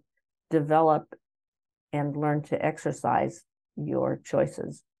you develop and learn to exercise your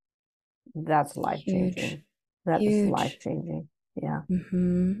choices, that's life Huge. changing. That is life Huge. changing. Yeah.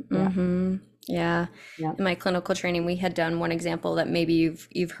 Mm-hmm. Yeah. Mm-hmm. Yeah. Yeah. In my clinical training, we had done one example that maybe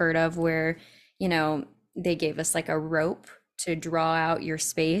you've heard of where, they gave us like a rope to draw out your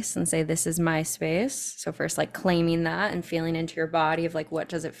space and say, this is my space. So first, like claiming that and feeling into your body of like, what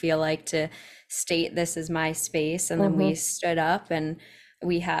does it feel like to state this is my space? And then we Mm-hmm. stood up and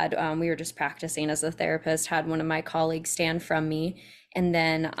we were just practicing as a therapist, had one of my colleagues stand from me. And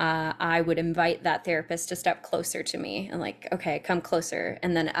then I would invite that therapist to step closer to me and like, okay, come closer.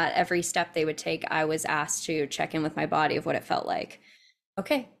 And then at every step they would take, I was asked to check in with my body of what it felt like.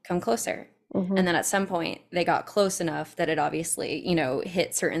 Okay, come closer. And Mm-hmm. then at some point they got close enough that it obviously,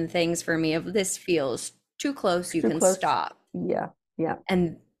 hit certain things for me of this feels too close, It's you too can close. stop. Yeah. Yeah.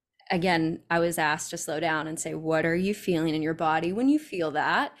 And again, I was asked to slow down and say, what are you feeling in your body when you feel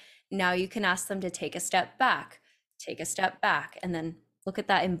that? Now you can ask them to take a step back, and then look at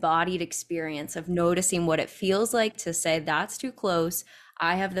that embodied experience of noticing what it feels like to say, that's too close.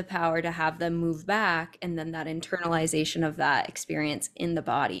 I have the power to have them move back. And then that internalization of that experience in the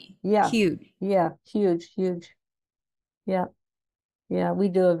body. Yeah. Huge. Yeah. Huge, huge. Yeah. Yeah. We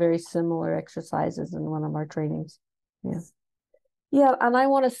do a very similar exercises in one of our trainings. Yeah. Yeah. And I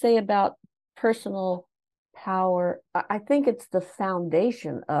want to say about personal power, I think it's the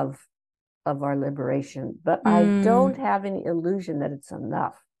foundation of of our liberation, but I don't Mm. have any illusion that it's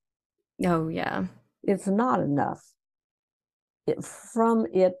enough. Oh, yeah. It's not enough. From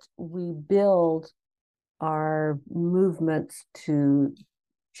it, we build our movements to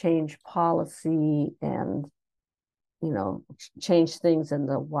change policy and, change things in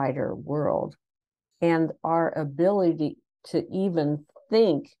the wider world. And our ability to even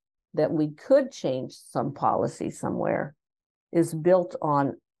think that we could change some policy somewhere is built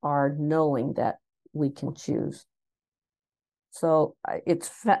on our knowing that we can choose. So it's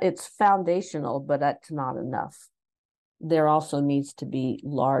foundational, but that's not enough. There also needs to be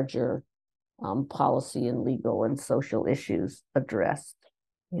larger policy and legal and social issues addressed.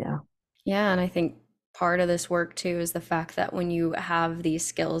 Yeah. Yeah, and I think part of this work too is the fact that when you have these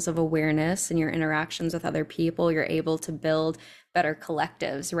skills of awareness and your interactions with other people, you're able to build better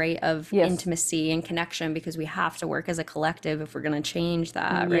collectives, right? Of Yes. intimacy and connection, because we have to work as a collective if we're going to change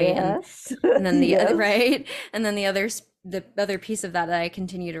that, right? Yes. And then the Yes. right, and then the other piece of that that I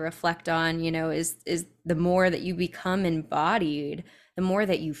continue to reflect on, is the more that you become embodied, the more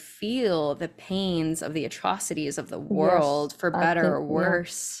that you feel the pains of the atrocities of the world, Yes. for I better think, or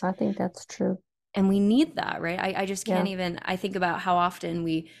worse. I think that's true. And we need that, right? I just can't Yeah. even, I think about how often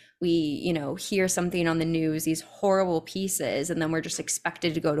we hear something on the news, these horrible pieces, and then we're just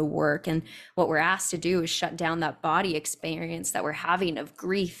expected to go to work, and what we're asked to do is shut down that body experience that we're having of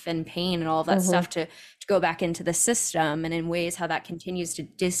grief and pain and all of that stuff to go back into the system, and in ways how that continues to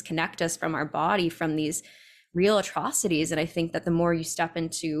disconnect us from our body, from these real atrocities. And I think that the more you step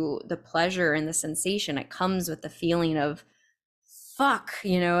into the pleasure and the sensation, it comes with the feeling of fuck,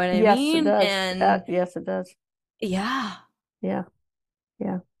 you know what I Yes, it mean? does. And Yes, it does. yeah. Yeah.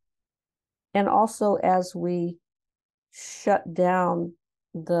 Yeah. And also, as we shut down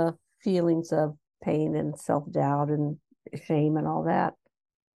the feelings of pain and self-doubt and shame and all that,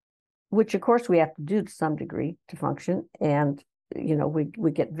 which of course we have to do to some degree to function. And,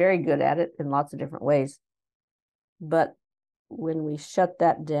 we get very good at it in lots of different ways. But when we shut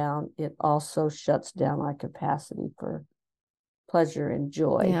that down, it also shuts down our capacity for pleasure and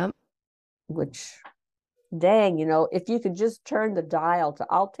joy, Yeah. which, dang, if you could just turn the dial to,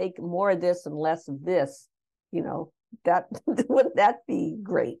 I'll take more of this and less of this, that wouldn't that be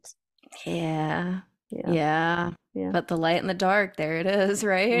great? Yeah. Yeah. Yeah. Yeah. But the light and the dark, there it is,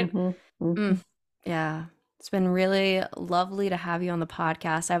 right? Yeah. It's been really lovely to have you on the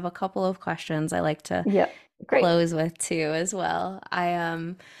podcast. I have a couple of questions I like to Yeah. Great. close with too as well.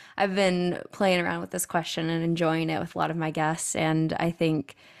 I've been playing around with this question and enjoying it with a lot of my guests, and I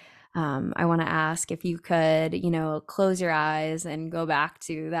think I want to ask if you could, close your eyes and go back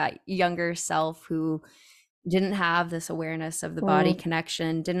to that younger self who didn't have this awareness of the body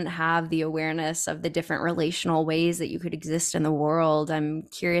connection, didn't have the awareness of the different relational ways that you could exist in the world. I'm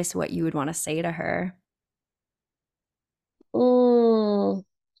curious what you would want to say to her. Mm.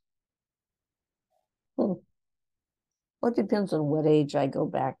 Hmm. Well, it depends on what age I go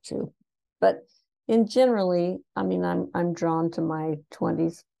back to, but in generally, I mean, I'm drawn to my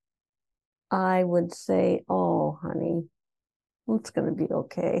 20s. I would say, oh, honey, it's going to be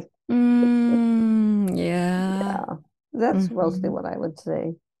okay. Yeah. Yeah, that's mostly what I would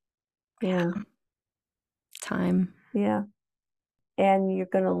say. Yeah. Time. Yeah. And you're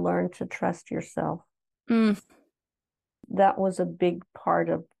going to learn to trust yourself. That was a big part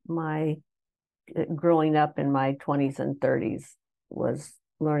of my growing up in my 20s and 30s, was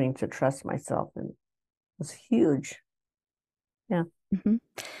learning to trust myself, and it was huge. Yeah. And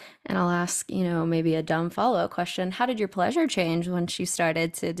I'll ask, maybe a dumb follow-up question. How did your pleasure change once you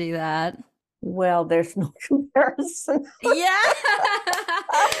started to do that? Well, there's no comparison. Yeah.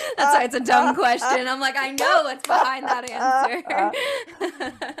 That's why it's a dumb question. I'm like, I know what's behind that answer.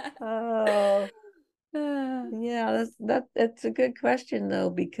 Oh. Yeah, that's a good question though,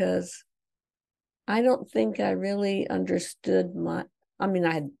 because I don't think I really understood I mean,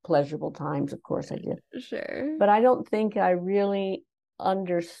 I had pleasurable times, of course I did. Sure. But I don't think I really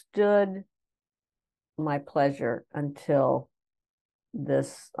understood my pleasure until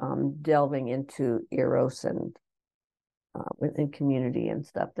this delving into Eros and within community and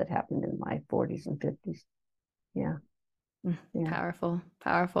stuff that happened in my 40s and 50s. Yeah. Yeah. Powerful,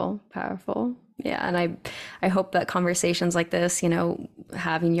 powerful, powerful. Yeah. And I hope that conversations like this,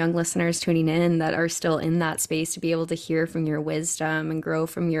 having young listeners tuning in that are still in that space to be able to hear from your wisdom and grow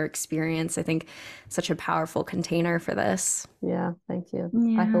from your experience. I think such a powerful container for this. Yeah. Thank you.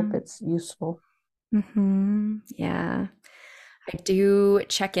 Yeah. I hope it's useful. Yeah. I do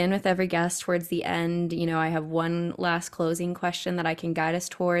check in with every guest towards the end. I have one last closing question that I can guide us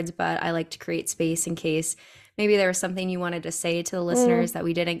towards, but I like to create space in case maybe there was something you wanted to say to the listeners that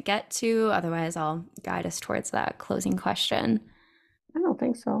we didn't get to. Otherwise, I'll guide us towards that closing question. I don't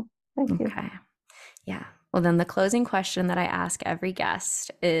think so. Thank you. Okay. Yeah. Well, then the closing question that I ask every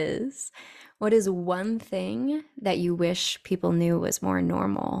guest is, what is one thing that you wish people knew was more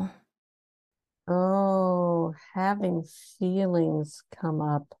normal? Oh, having feelings come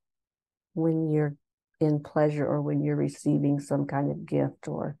up when you're in pleasure or when you're receiving some kind of gift,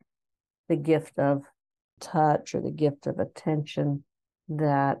 or the gift of touch or the gift of attention,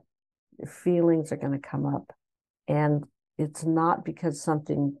 that feelings are going to come up. And it's not because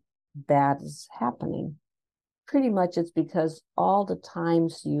something bad is happening. Pretty much it's because all the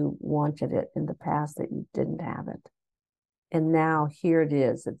times you wanted it in the past that you didn't have it. And now here it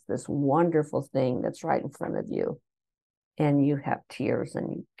is. It's this wonderful thing that's right in front of you. And you have tears and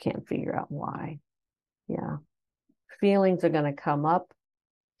you can't figure out why. Yeah. Feelings are going to come up.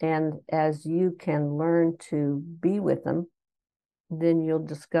 And as you can learn to be with them, then you'll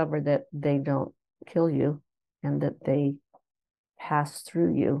discover that they don't kill you and that they pass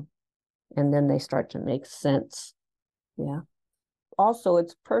through you. And then they start to make sense. Yeah. Also,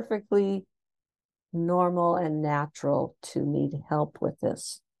 it's perfectly normal and natural to need help with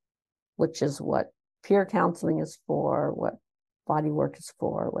this, which is what peer counseling is for, what body work is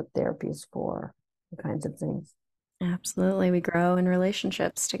for, what therapy is for, all kinds of things. Absolutely. We grow in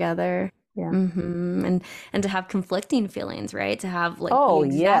relationships together. Yeah. And to have conflicting feelings, right? To have like Oh, the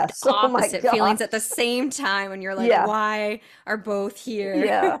exact yes. Oh, my opposite feelings gosh. at the same time, and you're like, Yeah. why are both here?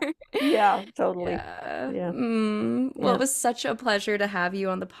 Yeah. Yeah, totally. Yeah. Yeah. Well, Yeah. it was such a pleasure to have you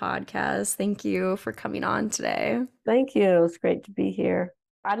on the podcast. Thank you for coming on today. Thank you. It's great to be here.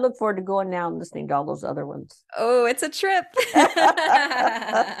 I look forward to going now and listening to all those other ones. Oh, it's a trip.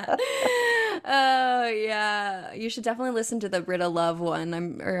 Oh, yeah. You should definitely listen to the Britta Love one.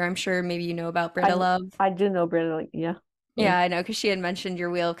 I'm sure maybe you know about Britta Love. I do know Britta. Yeah. Yeah, I know, because she had mentioned your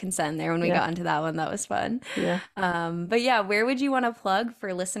Wheel of Consent there when we got into that one. That was fun. Yeah. But yeah, where would you want to plug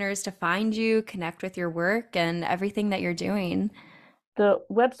for listeners to find you, connect with your work, and everything that you're doing? The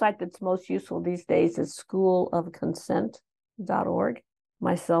website that's most useful these days is schoolofconsent.org.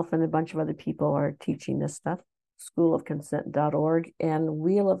 Myself and a bunch of other people are teaching this stuff. Schoolofconsent.org and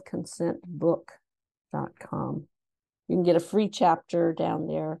wheelofconsentbook.com. You can get a free chapter down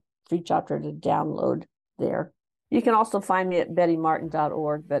there, free chapter to download there. You can also find me at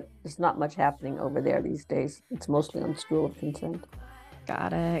bettymartin.org, but there's not much happening over there these days. It's mostly on School of Consent.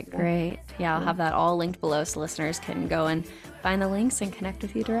 Got it. Great. Yeah, I'll have that all linked below so listeners can go and find the links and connect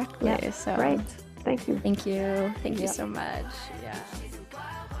with you directly. Yeah, so great. Thank you. Thank you. Thank you so much. Yeah.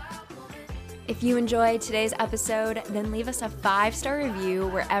 If you enjoyed today's episode, then leave us a 5-star review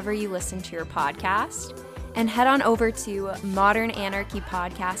wherever you listen to your podcast. And head on over to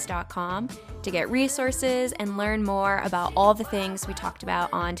modernanarchypodcast.com to get resources and learn more about all the things we talked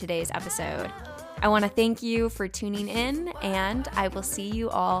about on today's episode. I want to thank you for tuning in, and I will see you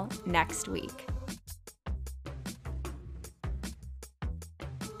all next week.